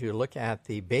 especially as you look at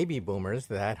the baby boomers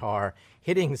that are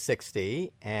hitting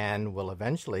 60 and will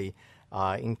eventually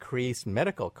increase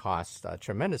medical costs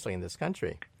tremendously in this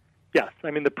country. Yes,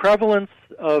 the prevalence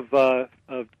of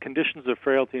conditions of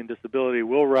frailty and disability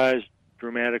will rise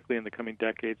dramatically in the coming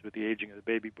decades with the aging of the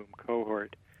baby boom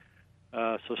cohort.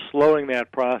 So slowing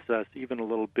that process even a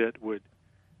little bit would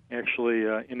actually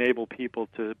enable people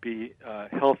to be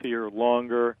healthier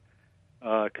longer,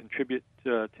 contribute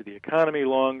to the economy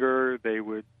longer. They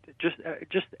would just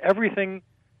everything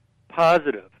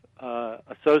positive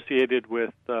associated with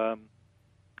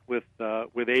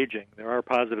aging. There are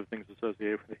positive things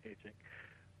associated with aging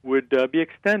would be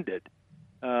extended.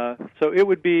 So it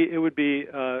would be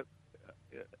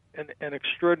an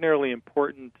extraordinarily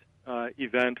important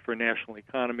event for national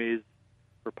economies,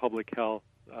 for public health.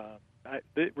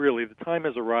 Really, the time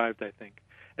has arrived, I think.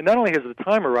 And not only has the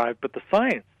time arrived, but the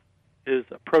science is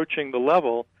approaching the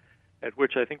level at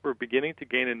which I think we're beginning to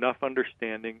gain enough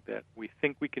understanding that we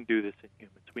think we can do this in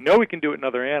humans. We know we can do it in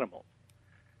other animals.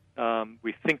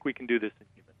 We think we can do this in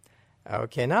humans.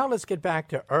 Okay, now let's get back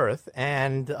to Earth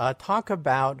and talk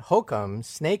about hokum,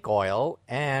 snake oil,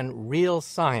 and real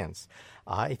science.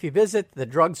 If you visit the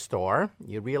drugstore,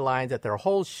 you realize that there are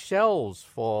whole shelves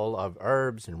full of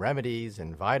herbs and remedies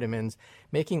and vitamins,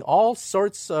 making all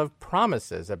sorts of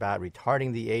promises about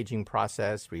retarding the aging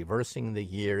process, reversing the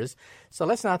years. So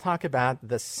let's now talk about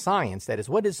the science, that is,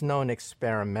 what is known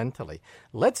experimentally.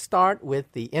 Let's start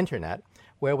with the Internet,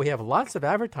 where we have lots of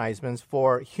advertisements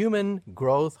for human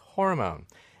growth hormone.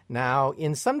 Now,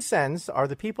 in some sense, are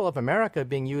the people of America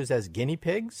being used as guinea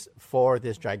pigs for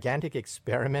this gigantic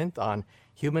experiment on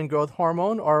human growth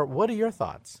hormone, or what are your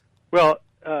thoughts? Well,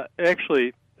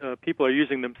 actually, people are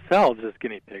using themselves as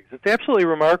guinea pigs. It's absolutely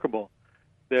remarkable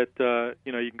that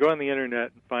you can go on the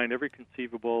Internet and find every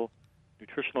conceivable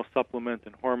nutritional supplement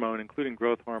and hormone, including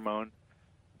growth hormone,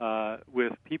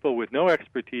 with people with no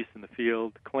expertise in the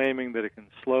field claiming that it can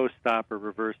slow, stop, or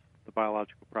reverse the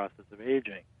biological process of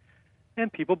aging.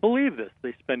 And people believe this.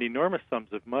 They spend enormous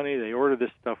sums of money. They order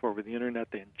this stuff over the Internet.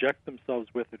 They inject themselves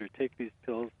with it or take these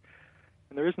pills.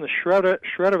 And there isn't a shred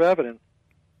of evidence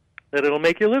that it'll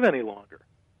make you live any longer.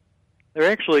 There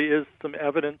actually is some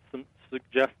evidence, some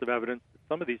suggestive evidence that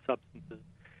some of these substances,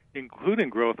 including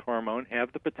growth hormone,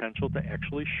 have the potential to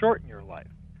actually shorten your life.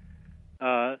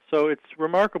 So it's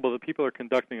remarkable that people are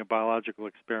conducting a biological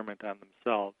experiment on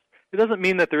themselves. It doesn't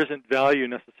mean that there isn't value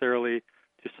necessarily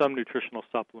to some nutritional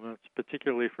supplements,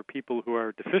 particularly for people who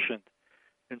are deficient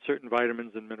in certain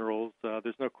vitamins and minerals.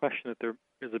 There's no question that there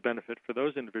is a benefit for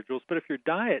those individuals. But if your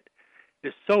diet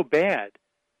is so bad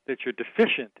that you're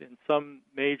deficient in some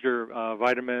major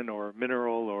vitamin or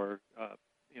mineral or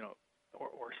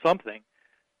something,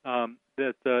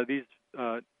 that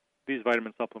these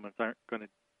vitamin supplements aren't going to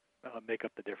make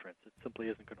up the difference. It simply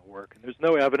isn't going to work. And there's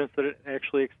no evidence that it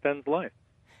actually extends life.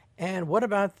 And what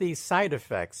about the side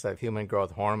effects of human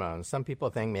growth hormone? Some people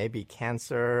think maybe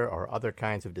cancer or other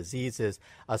kinds of diseases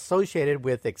associated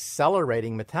with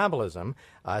accelerating metabolism.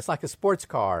 It's like a sports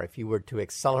car. If you were to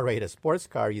accelerate a sports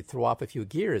car, you throw off a few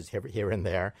gears here and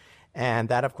there. And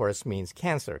that, of course, means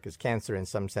cancer, because cancer, in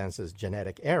some sense, is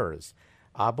genetic errors.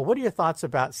 But what are your thoughts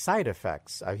about side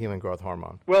effects of human growth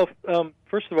hormone? Well,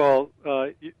 first of all,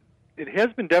 it has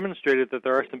been demonstrated that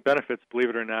there are some benefits, believe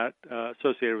it or not,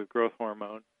 associated with growth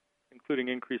hormone, including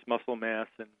increased muscle mass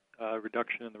and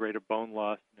reduction in the rate of bone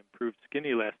loss and improved skin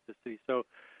elasticity. So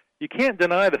you can't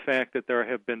deny the fact that there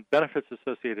have been benefits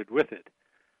associated with it.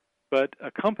 But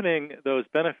accompanying those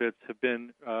benefits have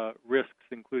been risks,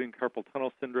 including carpal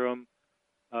tunnel syndrome,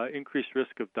 increased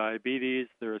risk of diabetes.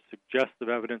 There is suggestive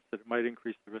evidence that it might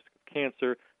increase the risk of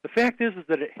cancer. The fact is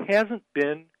that it hasn't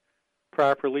been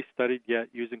properly studied yet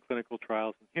using clinical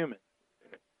trials in humans.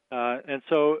 And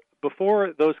so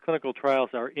before those clinical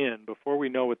trials are in, before we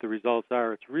know what the results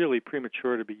are, it's really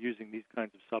premature to be using these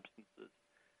kinds of substances.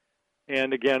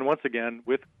 And again, once again,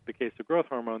 with the case of growth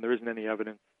hormone, there isn't any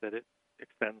evidence that it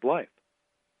extends life.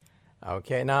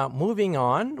 Okay, now moving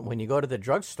on, when you go to the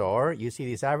drugstore, you see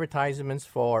these advertisements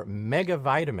for mega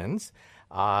vitamins.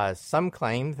 Some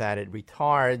claim that it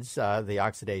retards the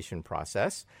oxidation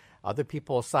process. Other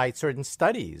people cite certain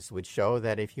studies which show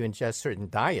that if you ingest certain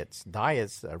diets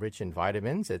rich in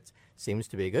vitamins, it seems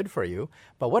to be good for you.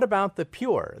 But what about the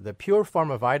pure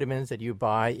form of vitamins that you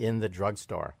buy in the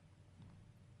drugstore?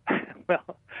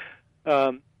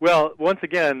 Well, once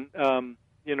again,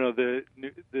 the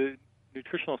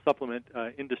nutritional supplement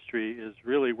industry is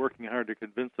really working hard to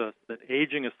convince us that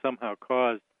aging is somehow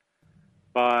caused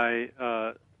by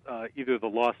either the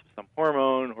loss of some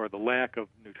hormone or the lack of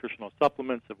nutritional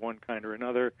supplements of one kind or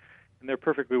another, and they're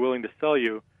perfectly willing to sell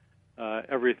you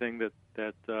everything that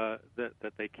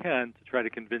they can to try to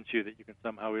convince you that you can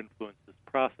somehow influence this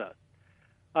process.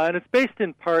 And it's based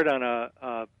in part on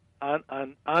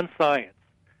on science,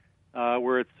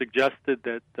 where it's suggested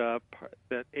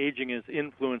that aging is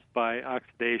influenced by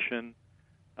oxidation,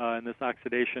 and this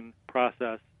oxidation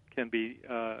process can be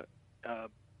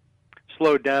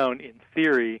slowed down in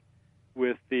theory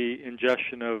with the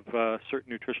ingestion of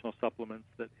certain nutritional supplements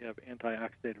that have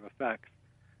antioxidative effects.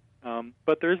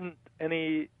 But there isn't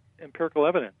any empirical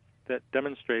evidence that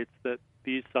demonstrates that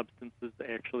these substances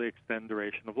actually extend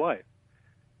duration of life.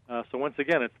 So once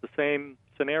again, it's the same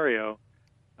scenario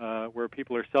where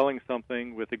people are selling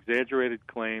something with exaggerated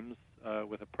claims,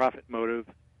 with a profit motive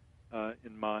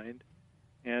in mind,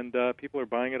 and people are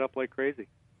buying it up like crazy.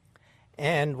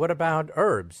 And what about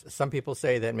herbs? Some people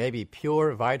say that maybe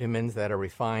pure vitamins that are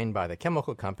refined by the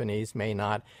chemical companies may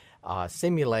not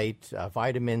simulate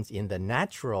vitamins in the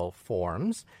natural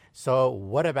forms. So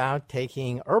what about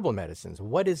taking herbal medicines?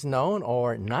 What is known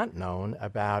or not known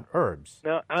about herbs?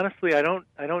 Now, honestly, I don't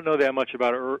know that much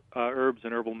about herbs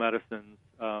and herbal medicines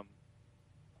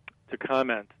to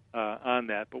comment on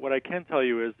that. But what I can tell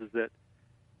you is that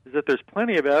there's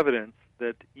plenty of evidence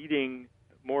that eating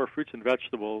more fruits and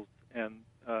vegetables and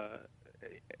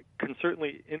can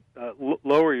certainly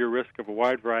lower your risk of a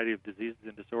wide variety of diseases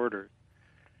and disorders.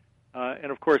 And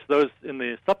of course, those in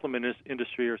the supplement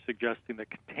industry are suggesting that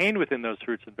contained within those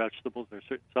fruits and vegetables there are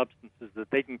certain substances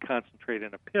that they can concentrate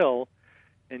in a pill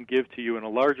and give to you in a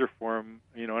larger form,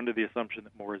 under the assumption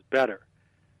that more is better.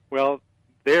 Well,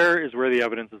 there is where the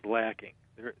evidence is lacking.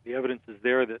 The evidence is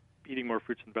there that eating more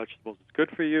fruits and vegetables is good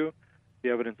for you. The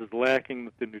evidence is lacking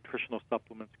that the nutritional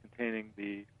supplements containing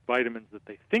the vitamins that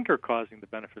they think are causing the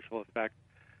beneficial effect,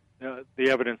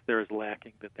 the evidence there is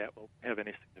lacking that will have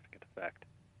any significant effect.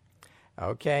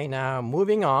 Okay, now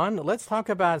moving on, let's talk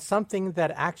about something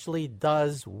that actually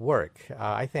does work.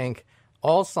 I think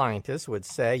all scientists would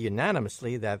say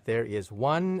unanimously that there is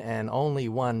one and only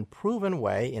one proven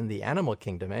way, in the animal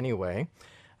kingdom anyway,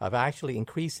 of actually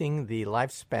increasing the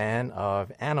lifespan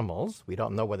of animals. We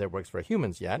don't know whether it works for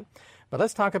humans yet. But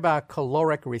let's talk about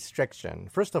caloric restriction.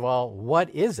 First of all, what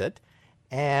is it,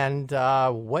 and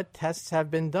what tests have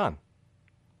been done?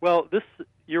 Well,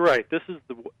 you're right. This is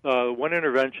the one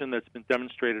intervention that's been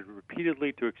demonstrated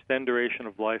repeatedly to extend duration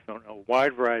of life on a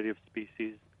wide variety of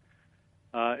species.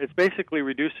 It's basically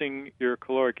reducing your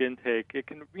caloric intake. It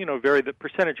can, vary. The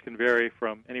percentage can vary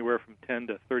from anywhere from 10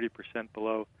 to 30%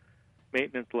 below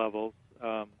maintenance levels.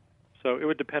 So it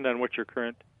would depend on what your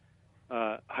current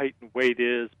height and weight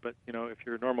is. But if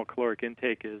your normal caloric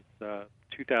intake is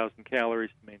 2,000 calories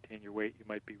to maintain your weight, you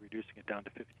might be reducing it down to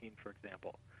 15, for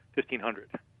example, 1,500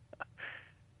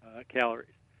 calories.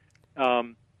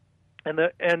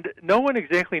 And no one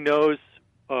exactly knows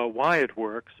why it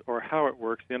works or how it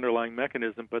works, the underlying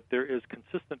mechanism, but there is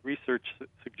consistent research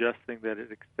suggesting that it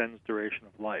extends duration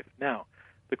of life. Now,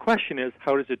 the question is,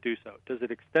 how does it do so? Does it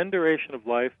extend duration of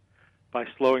life by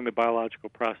slowing the biological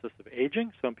process of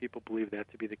aging? Some people believe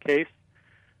that to be the case.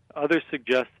 Others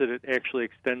suggest that it actually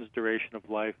extends duration of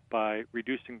life by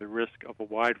reducing the risk of a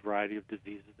wide variety of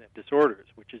diseases and disorders,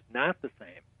 which is not the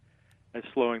same as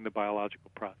slowing the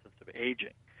biological process of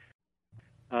aging.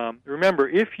 Remember,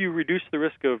 if you reduce the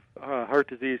risk of heart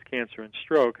disease, cancer, and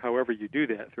stroke, however you do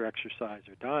that, through exercise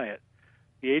or diet,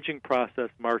 the aging process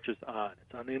marches on.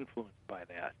 It's uninfluenced by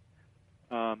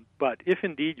that. But if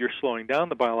indeed you're slowing down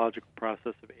the biological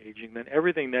process of aging, then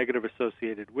everything negative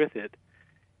associated with it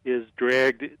is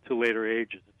dragged to later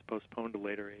ages. It's postponed to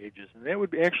later ages. And that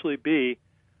would actually be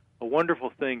a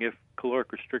wonderful thing if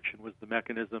caloric restriction was the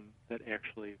mechanism that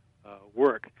actually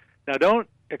worked. Now, don't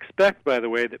expect, by the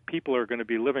way, that people are going to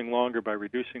be living longer by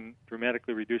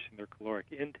dramatically reducing their caloric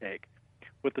intake.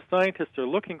 What the scientists are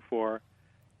looking for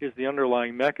is the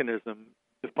underlying mechanism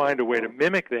to find a way to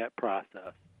mimic that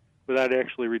process without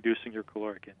actually reducing your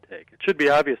caloric intake. It should be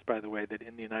obvious, by the way, that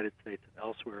in the United States and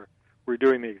elsewhere, we're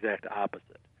doing the exact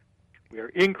opposite. We are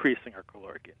increasing our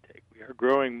caloric intake. We are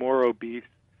growing more obese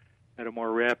at a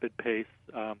more rapid pace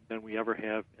than we ever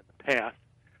have in the past.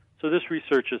 So this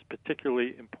research is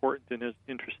particularly important and is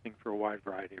interesting for a wide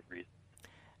variety of reasons.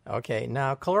 Okay,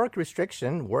 now caloric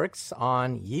restriction works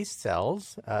on yeast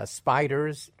cells,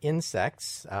 spiders,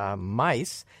 insects,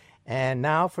 mice, and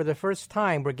now for the first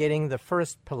time we're getting the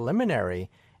first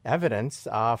preliminary evidence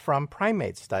from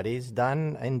primate studies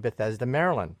done in Bethesda,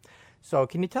 Maryland. So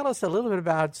can you tell us a little bit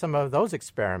about some of those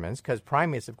experiments, because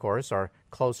primates, of course, are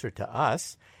closer to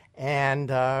us, and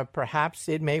perhaps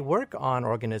it may work on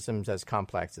organisms as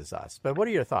complex as us. But what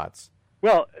are your thoughts?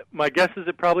 Well, my guess is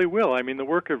it probably will. I mean, the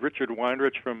work of Richard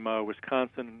Weinrich from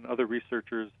Wisconsin and other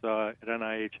researchers at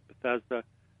NIH at Bethesda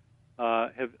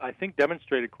have, I think,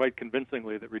 demonstrated quite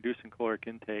convincingly that reducing caloric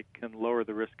intake can lower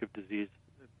the risk of disease.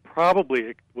 Probably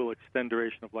it will extend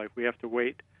duration of life. We have to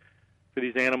wait for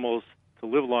these animals to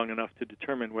live long enough to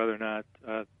determine whether or not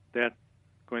that's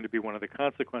going to be one of the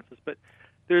consequences. But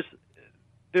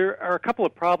there are a couple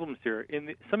of problems here.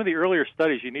 In some of the earlier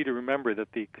studies, you need to remember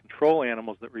that the control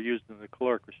animals that were used in the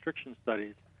caloric restriction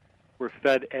studies were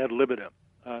fed ad libitum,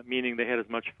 meaning they had as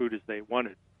much food as they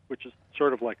wanted, which is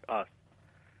sort of like us.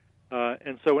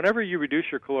 And so whenever you reduce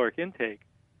your caloric intake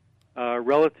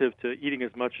relative to eating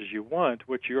as much as you want,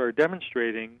 what you are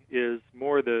demonstrating is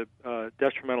more the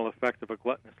detrimental effect of a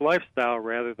gluttonous lifestyle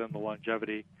rather than the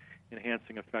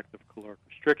longevity-enhancing effect of caloric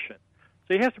restriction.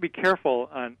 So you have to be careful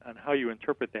on how you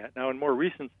interpret that. Now, in more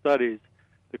recent studies,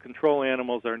 the control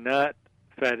animals are not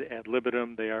fed ad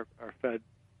libitum. They are fed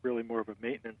really more of a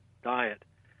maintenance diet.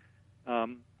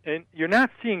 And you're not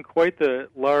seeing quite the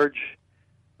large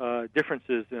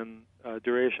differences in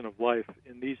duration of life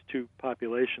in these two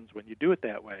populations when you do it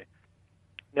that way.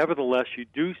 Nevertheless, you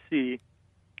do see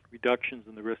reductions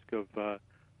in the risk of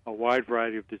a wide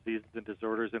variety of diseases and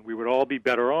disorders, and we would all be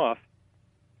better off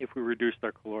if we reduced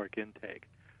our caloric intake.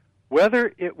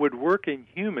 Whether it would work in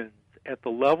humans at the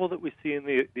level that we see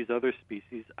in these other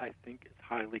species, I think is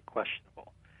highly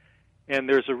questionable. And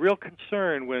there's a real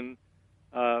concern when,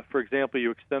 for example,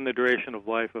 you extend the duration of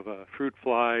life of a fruit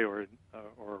fly or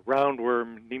a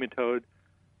roundworm nematode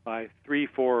by 3,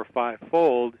 4, or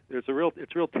 5-fold. It's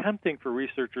real tempting for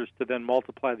researchers to then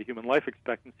multiply the human life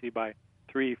expectancy by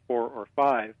 3, 4, or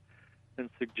 5 and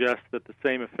suggest that the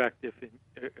same effect, if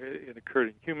it occurred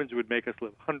in humans, would make us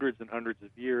live hundreds and hundreds of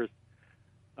years.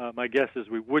 My guess is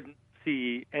we wouldn't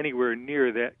see anywhere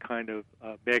near that kind of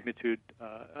magnitude,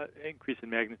 increase in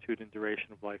magnitude and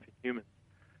duration of life in humans.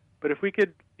 But if we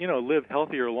could, live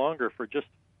healthier longer for just,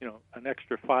 an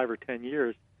extra 5 or 10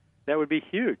 years, that would be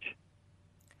huge.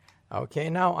 Okay,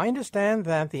 now I understand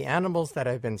that the animals that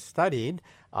have been studied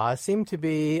seem to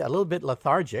be a little bit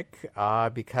lethargic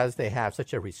because they have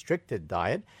such a restricted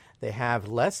diet. They have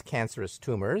less cancerous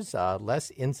tumors, less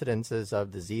incidences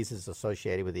of diseases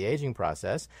associated with the aging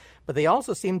process, but they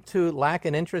also seem to lack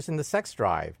an interest in the sex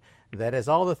drive. That is,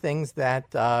 all the things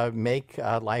that make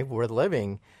life worth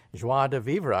living, joie de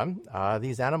vivre.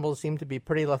 These animals seem to be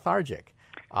pretty lethargic.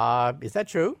 Is that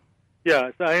true? Yeah,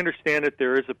 as I understand it,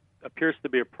 there appears to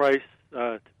be a price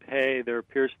to pay. There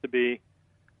appears to be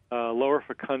lower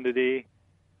fecundity,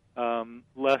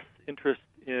 less interest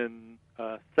in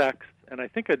sex, and I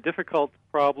think a difficult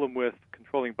problem with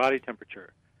controlling body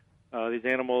temperature. These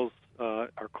animals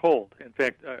are cold. In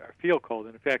fact, feel cold.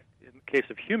 And in fact, in the case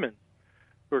of humans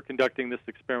who are conducting this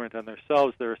experiment on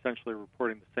themselves, they're essentially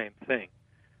reporting the same thing.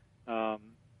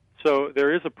 So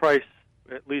there is a price,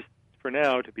 at least for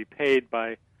now to be paid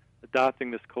by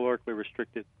adopting this calorically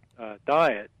restricted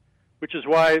diet, which is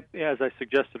why, as I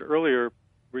suggested earlier,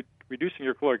 reducing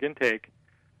your caloric intake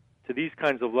to these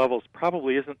kinds of levels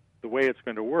probably isn't the way it's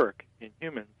going to work in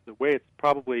humans. The way it's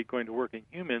probably going to work in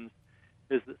humans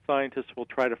is that scientists will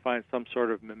try to find some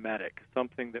sort of mimetic,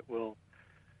 something that will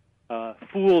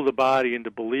fool the body into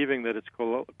believing that it's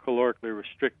calorically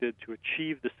restricted to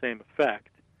achieve the same effect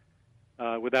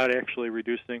without actually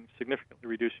significantly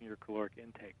reducing your caloric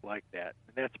intake like that.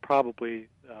 And that's probably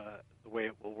the way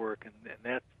it will work,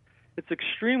 and it's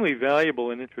extremely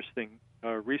valuable and interesting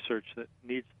research that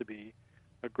needs to be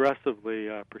aggressively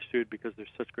pursued because there's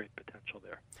such great potential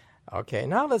there. Okay,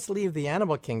 now let's leave the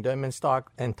animal kingdom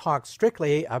and talk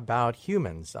strictly about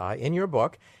humans. In your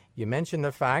book, you mentioned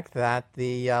the fact that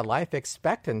the life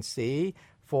expectancy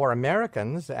for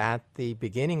Americans at the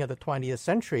beginning of the 20th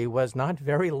century was not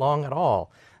very long at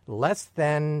all, less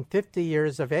than 50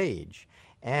 years of age.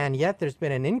 And yet there's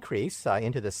been an increase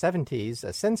into the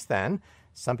 70s since then.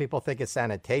 Some people think it's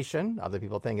sanitation. Other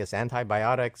people think it's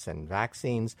antibiotics and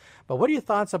vaccines. But what are your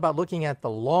thoughts about looking at the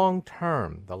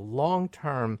long-term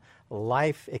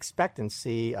life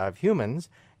expectancy of humans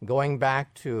going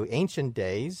back to ancient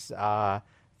days,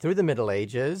 through the Middle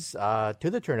Ages, to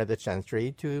the turn of the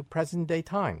century, to present-day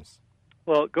times?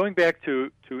 Well, going back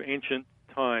to ancient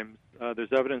times,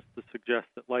 there's evidence to suggest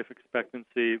that life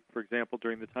expectancy, for example,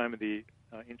 during the time of the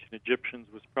ancient Egyptians,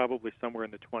 was probably somewhere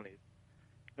in the 20s.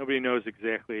 Nobody knows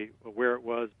exactly where it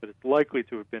was, but it's likely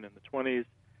to have been in the 20s.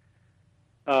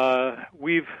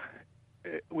 We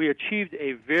achieved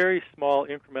a very small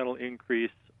incremental increase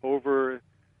over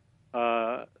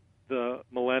the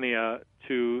millennia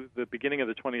to the beginning of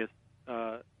the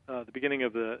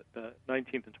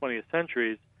 19th and 20th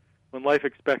centuries, when life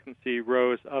expectancy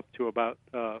rose up to about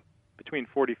between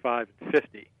 45 and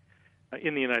 50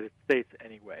 in the United States,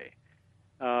 anyway.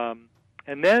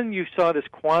 And then you saw this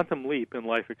quantum leap in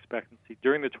life expectancy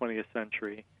during the 20th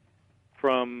century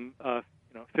from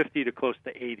 50 to close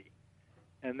to 80.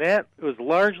 And that was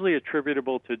largely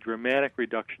attributable to dramatic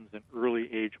reductions in early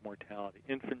age mortality,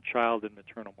 infant, child, and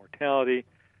maternal mortality,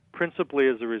 principally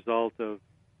as a result of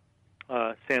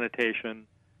sanitation,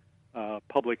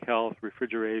 public health,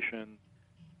 refrigeration,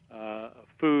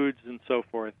 foods, and so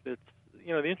forth. It's,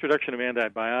 the introduction of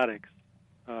antibiotics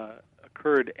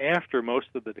occurred after most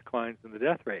of the declines in the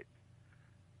death rates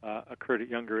occurred at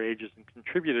younger ages and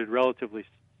contributed relatively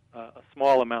a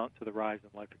small amount to the rise in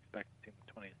life expectancy in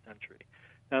the 20th century.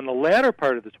 Now, in the latter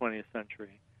part of the 20th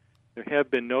century, there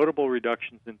have been notable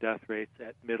reductions in death rates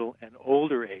at middle and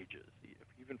older ages,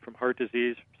 even from heart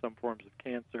disease, from some forms of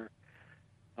cancer.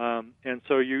 And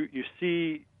so you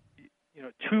see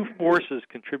two forces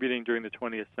contributing during the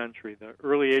 20th century. The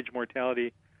early age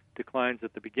mortality declines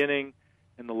at the beginning,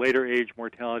 and the later age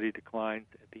mortality declines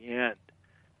at the end,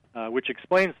 which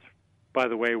explains, by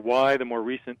the way, why the more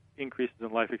recent increases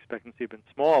in life expectancy have been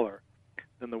smaller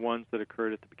than the ones that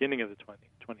occurred at the beginning of the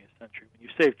 20th century. When you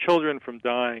save children from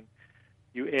dying,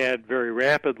 you add very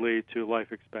rapidly to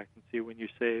life expectancy. When you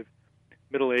save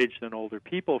middle-aged and older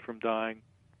people from dying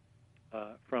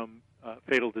from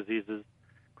fatal diseases,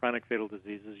 chronic fatal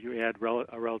diseases, you add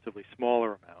a relatively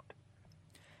smaller amount.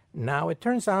 Now, it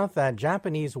turns out that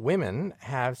Japanese women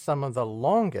have some of the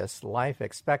longest life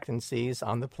expectancies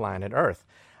on the planet Earth.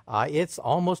 It's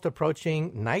almost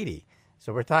approaching 90.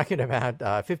 So we're talking about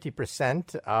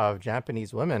 50% of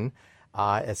Japanese women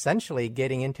essentially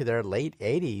getting into their late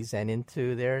 80s and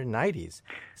into their 90s.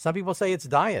 Some people say it's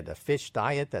diet, a fish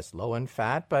diet that's low in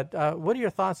fat, but what are your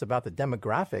thoughts about the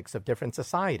demographics of different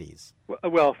societies?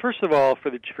 Well, first of all, for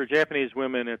Japanese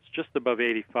women, it's just above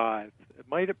 85. It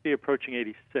might be approaching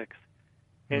 86.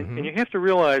 And you have to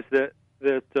realize that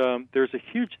there's a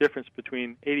huge difference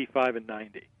between 85 and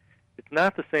 90. It's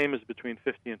not the same as between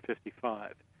 50 and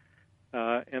 55.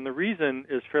 And the reason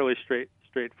is fairly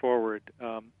straightforward.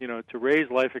 To raise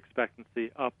life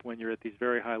expectancy up when you're at these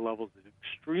very high levels is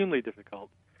extremely difficult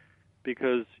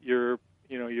because you're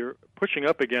pushing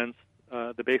up against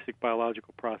the basic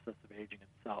biological process of aging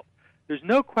itself. There's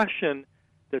no question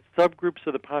that subgroups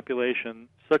of the population,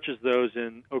 such as those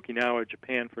in Okinawa,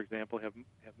 Japan, for example, have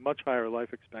much higher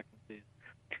life expectancies.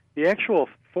 The actual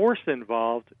force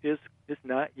involved is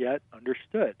not yet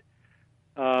understood.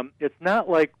 It's not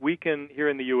like we can, here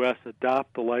in the U.S.,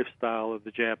 adopt the lifestyle of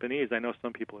the Japanese. I know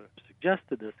some people have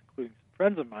suggested this, including some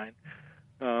friends of mine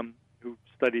who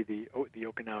study the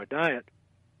Okinawa diet,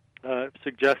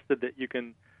 suggested that you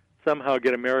can somehow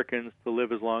get Americans to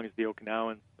live as long as the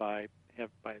Okinawans by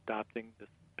adopting this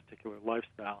particular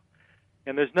lifestyle.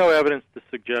 And there's no evidence to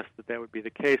suggest that would be the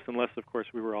case unless, of course,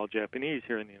 we were all Japanese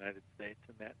here in the United States,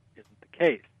 and that isn't the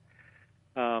case.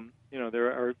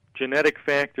 There are genetic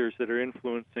factors that are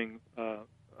influencing the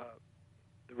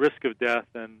risk of death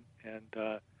and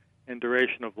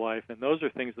duration of life, and those are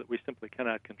things that we simply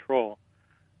cannot control,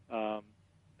 at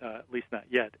least not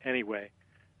yet anyway.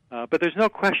 But there's no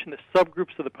question that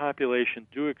subgroups of the population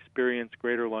do experience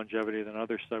greater longevity than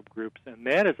other subgroups, and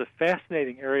that is a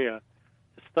fascinating area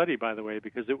to study, by the way,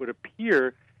 because it would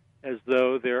appear as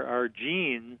though there are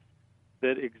genes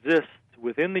that exist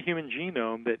within the human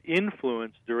genome that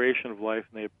influence duration of life,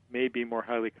 and they may be more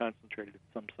highly concentrated in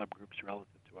some subgroups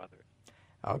relative to others.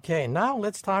 Okay, now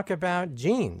let's talk about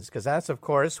genes, because that's, of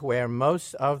course, where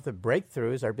most of the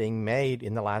breakthroughs are being made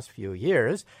in the last few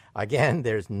years. Again,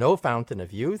 there's no fountain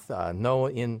of youth.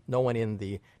 No one in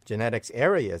the genetics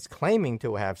area is claiming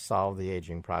to have solved the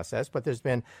aging process, but there's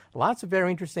been lots of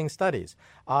very interesting studies.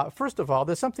 First of all,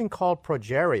 there's something called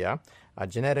progeria, a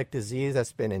genetic disease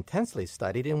that's been intensely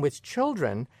studied in which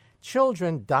children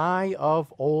die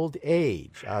of old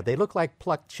age. They look like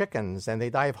plucked chickens, and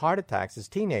they die of heart attacks as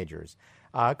teenagers.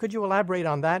 Could you elaborate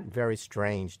on that very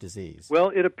strange disease?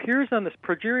 Well, it appears on this,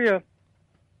 progeria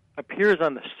appears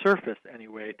on the surface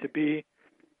anyway to be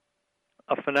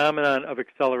a phenomenon of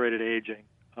accelerated aging,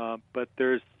 but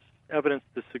there's evidence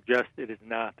to suggest it is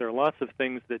not. There are lots of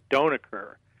things that don't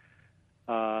occur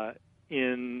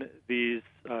in these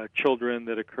children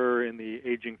that occur in the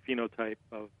aging phenotype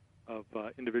of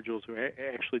individuals who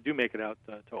actually do make it out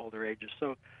to older ages.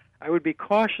 So I would be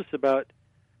cautious about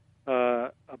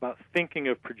thinking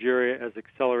of progeria as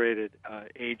accelerated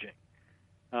aging.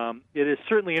 It is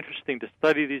certainly interesting to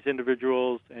study these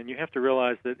individuals, and you have to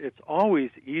realize that it's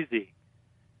always easy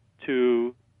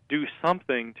to do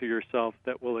something to yourself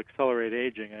that will accelerate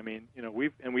aging. I mean,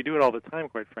 we do it all the time,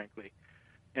 quite frankly.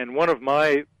 And one of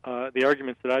the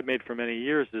arguments that I've made for many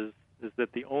years is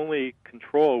that the only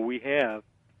control we have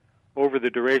over the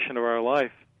duration of our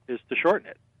life is to shorten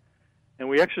it. And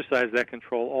we exercise that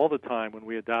control all the time when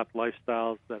we adopt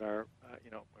lifestyles that are,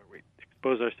 where we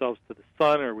expose ourselves to the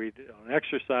sun, or we don't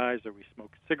exercise, or we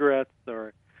smoke cigarettes,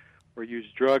 or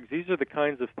use drugs. These are the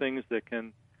kinds of things that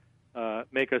can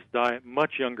make us die at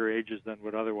much younger ages than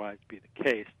would otherwise be the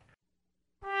case.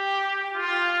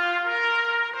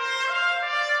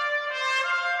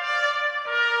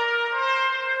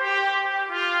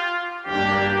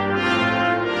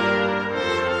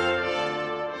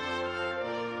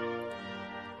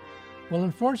 Well,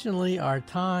 unfortunately, our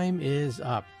time is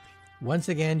up. Once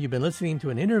again, you've been listening to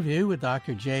an interview with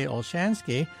Dr. Jay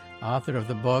Olshansky, author of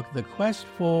the book, The Quest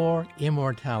for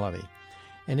Immortality.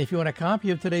 And if you want a copy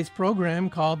of today's program,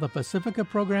 call the Pacifica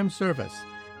Program Service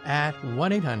at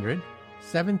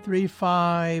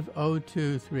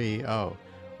 1-800-735-0230.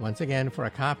 Once again, for a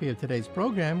copy of today's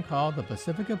program, call the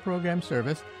Pacifica Program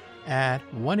Service at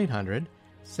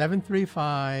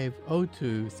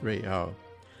 1-800-735-0230.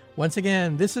 Once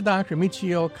again, this is Dr.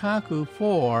 Michio Kaku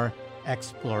for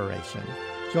Exploration.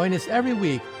 Join us every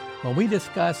week when we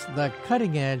discuss the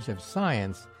cutting edge of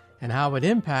science and how it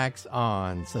impacts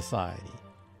on society.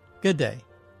 Good day.